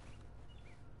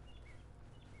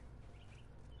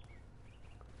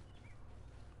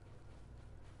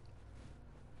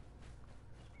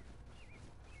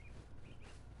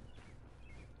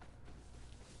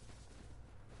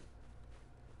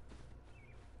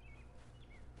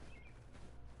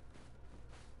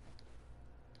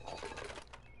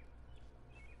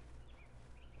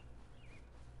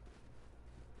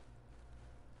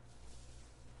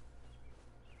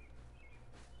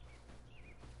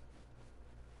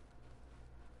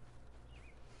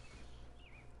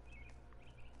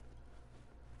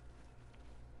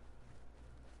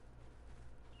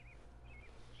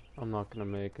 I'm not gonna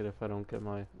make it if I don't get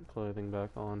my clothing back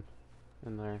on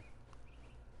in there.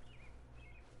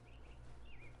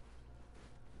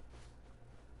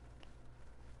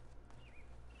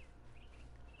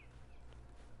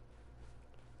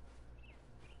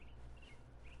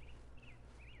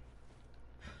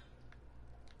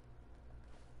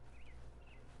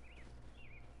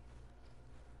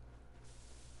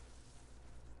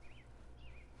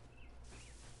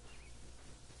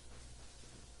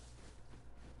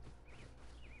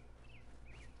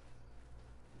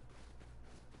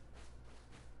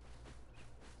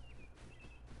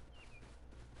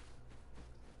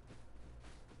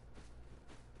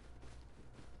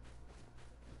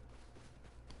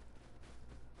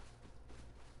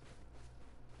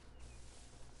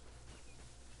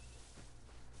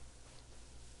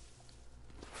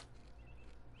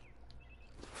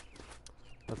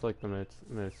 That's like the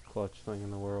most clutch thing in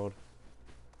the world.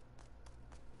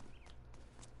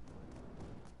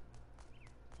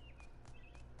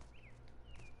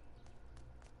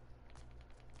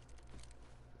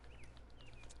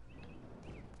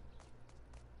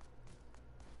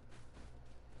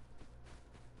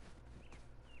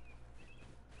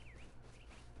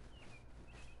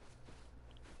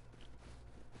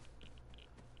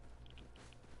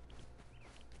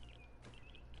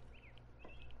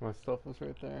 My stuff was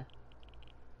right there.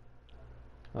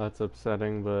 That's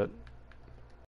upsetting, but